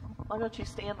 Why don't you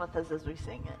stand with us as we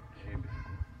sing it? Amen.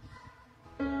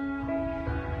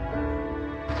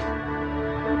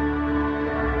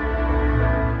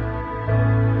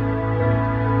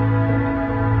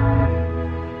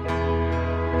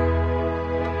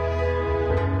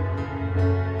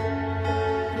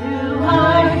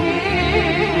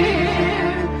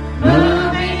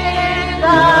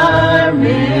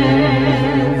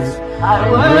 I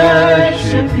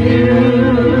worship you.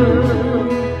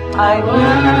 I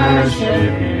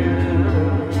worship you.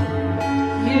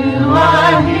 You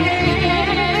are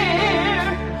here,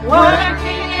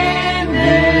 working in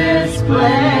this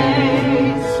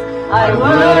place. I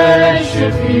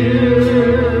worship you.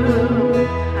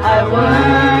 I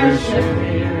worship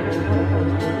you.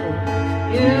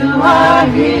 You are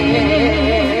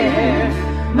here,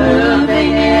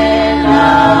 moving in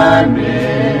our midst.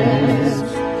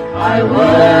 I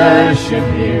worship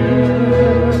you.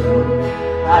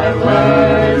 I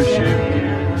worship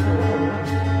you.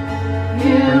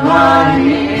 You are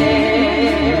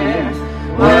here,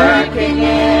 working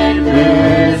in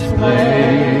this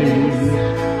place.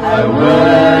 I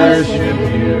worship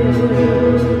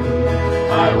you.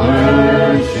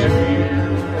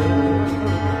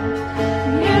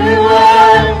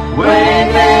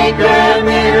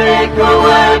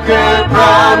 worker,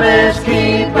 promise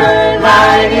keeper,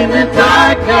 light in the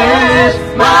darkness.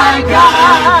 My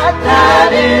God,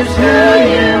 that is who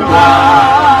you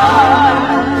are.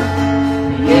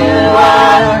 You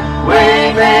are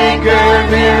waymaker,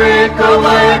 miracle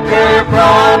worker,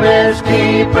 promise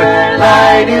keeper,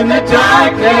 light in the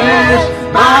darkness.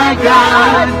 My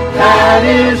God, that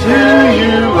is who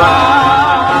you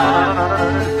are.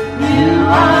 You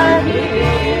are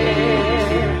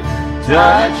here,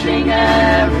 touching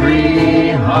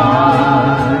every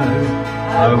heart.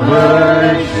 I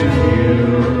worship you.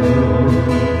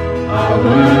 I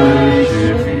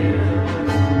worship you.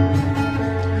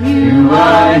 You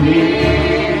are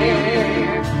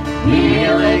here,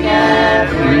 healing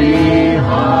every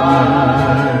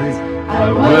heart. I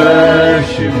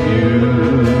worship you.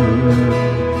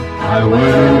 I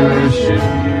worship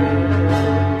you.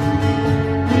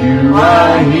 You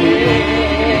are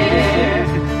here,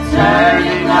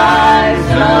 turning lives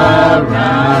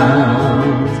around.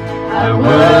 I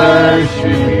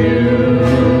worship you.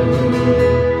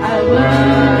 I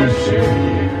worship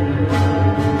you.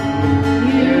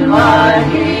 You are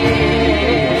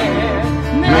here,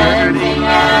 mending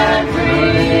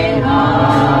every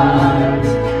heart.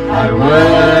 I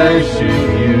worship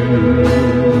you.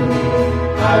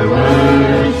 I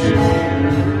worship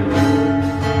you.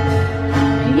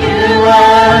 You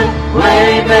are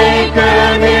waymaker,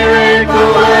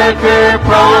 miracle worker,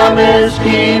 promise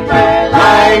keeper,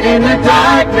 light in the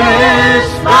darkness.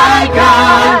 My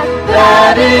God,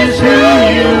 that is who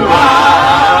you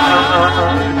are.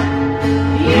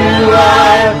 You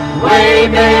are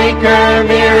waymaker,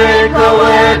 miracle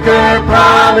worker,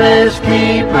 promise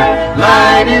keeper,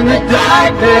 light in the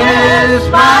darkness.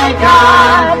 My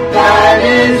God, that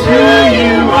is who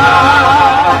you are.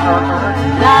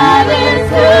 That is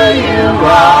who you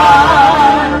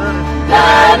are.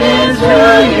 That is who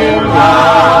you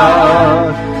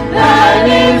are. That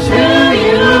is who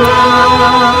you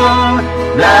are.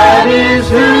 That is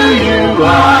who you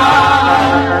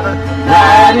are.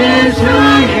 That is who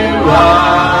you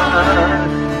are.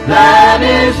 That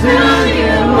is who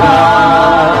you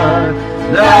are.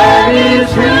 That is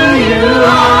who you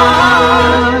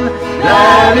are.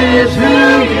 That is who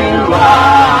you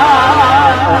are.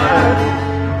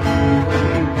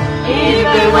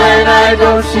 Even when I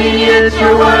don't see it,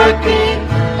 you're working.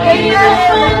 Even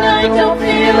when I don't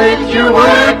feel it, you're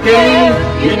working.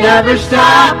 You never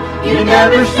stop. You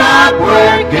never stop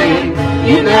working.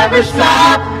 You never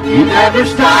stop. You never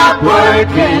stop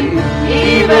working.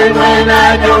 Even when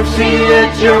I don't see it,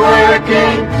 you're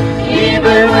working.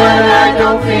 Even when I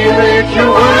don't feel it, you're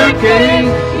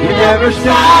working. You never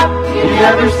stop. You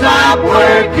never stop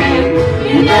working.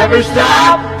 You never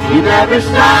stop. You never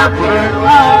stop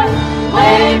working.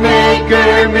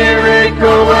 Waymaker,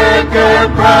 miracle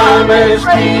worker, promise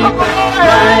keeper,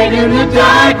 light in the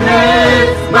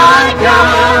darkness. My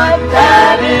God,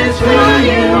 that is who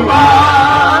you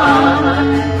are.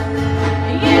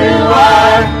 You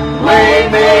are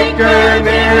waymaker,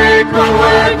 miracle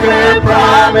worker,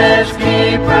 promise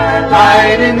keeper,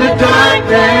 light in the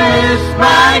darkness.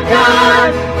 My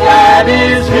God, that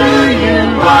is who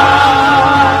you are.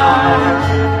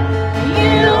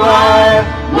 You are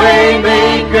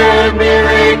waymaker,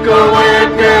 miracle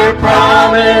worker,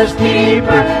 promise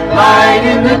keeper, light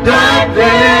in the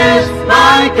darkness.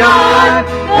 My God,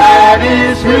 that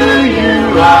is who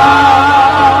you are.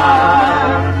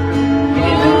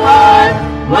 You are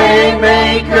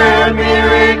waymaker,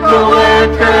 miracle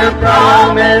worker,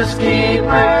 promise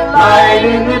keeper, light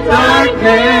in the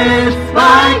darkness.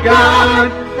 My God,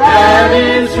 that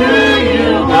is who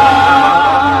you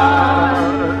are.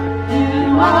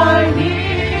 You are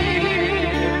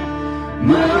here,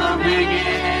 moving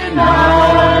in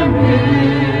our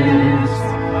midst.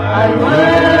 I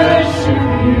worship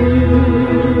you.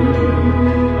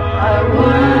 I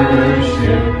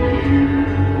worship you.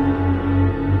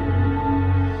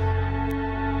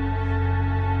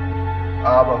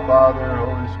 Abba, Father,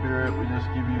 Holy Spirit, we just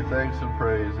give you thanks and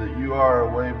praise that you are a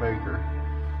way maker.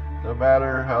 No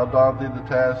matter how daunting the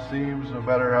task seems, no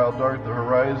matter how dark the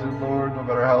horizon, Lord, no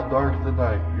matter how dark the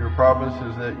night, your promise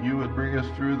is that you would bring us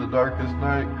through the darkest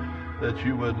night, that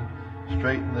you would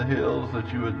straighten the hills,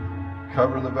 that you would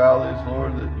cover the valleys,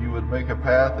 Lord, that you would make a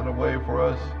path and a way for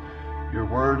us. Your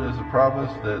word is a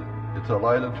promise that it's a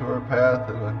light unto our path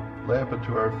and a lamp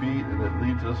unto our feet, and it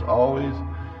leads us always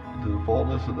to the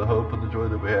fullness of the hope and the joy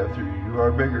that we have through you. You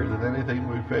are bigger than anything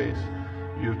we face.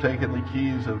 You have taken the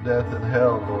keys of death and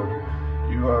hell, Lord.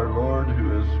 You are Lord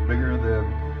who is bigger than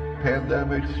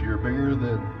pandemics. You're bigger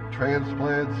than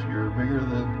transplants. You're bigger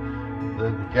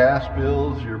than gas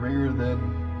bills. You're bigger than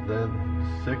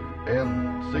sick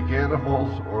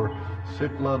animals or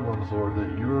sick loved ones, Lord,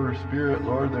 that your Spirit,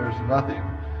 Lord, there's nothing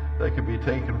that can be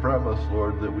taken from us,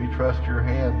 Lord, that we trust your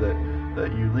hand,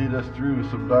 that you lead us through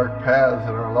some dark paths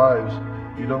in our lives.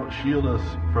 You don't shield us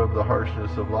from the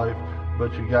harshness of life,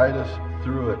 but you guide us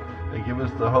through it and give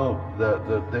us the hope that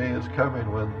the day is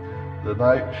coming when the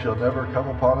night shall never come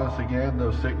upon us again.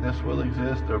 No sickness will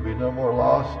exist. There will be no more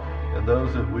loss. And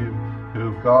those that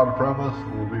who've gone from us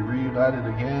will be reunited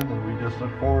again. And we just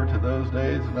look forward to those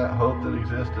days and that hope that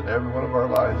exists in every one of our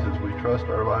lives as we trust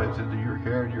our lives into your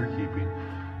care and your keeping.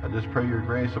 I just pray your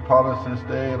grace upon us this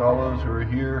day and all those who are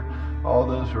here, all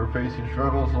those who are facing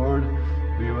struggles, Lord.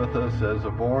 Be with us as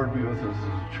a board, be with us as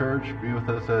a church, be with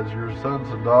us as your sons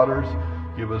and daughters.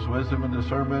 Give us wisdom and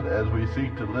discernment as we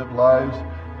seek to live lives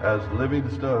as living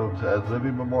stones, as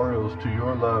living memorials to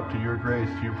your love, to your grace,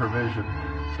 to your provision,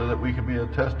 so that we can be a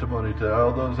testimony to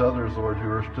all those others, Lord, who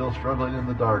are still struggling in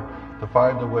the dark to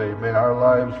find a way. May our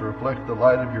lives reflect the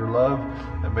light of your love,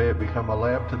 and may it become a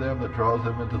lamp to them that draws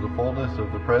them into the fullness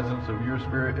of the presence of your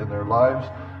Spirit in their lives.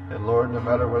 And Lord, no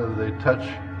matter whether they touch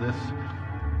this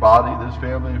body, this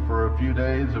family, for a few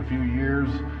days, a few years,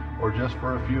 or just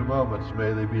for a few moments,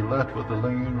 may they be left with the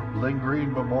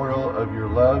lingering memorial of your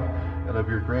love and of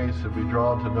your grace, and be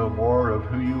drawn to know more of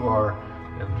who you are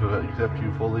and to accept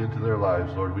you fully into their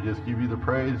lives. Lord, we just give you the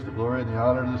praise, the glory, and the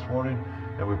honor this morning,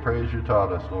 and we pray as you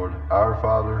taught us, Lord. Our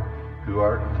Father, who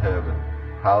art in heaven,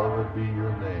 hallowed be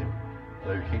your name.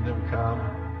 Thy kingdom come,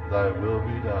 thy will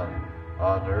be done,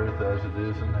 on earth as it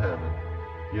is in heaven.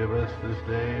 Give us this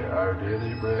day our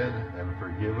daily bread, and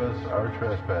forgive us our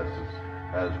trespasses,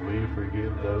 as we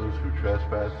forgive those who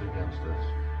trespass against us.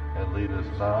 And lead us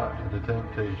not into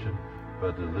temptation,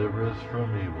 but deliver us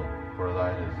from evil. For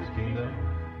thine is the kingdom,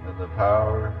 and the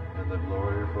power, and the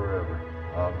glory forever.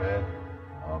 Amen.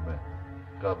 Amen.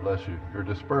 God bless you. You're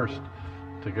dispersed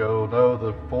to go know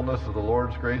the fullness of the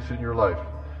Lord's grace in your life.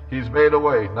 He's made a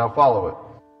way. Now follow it.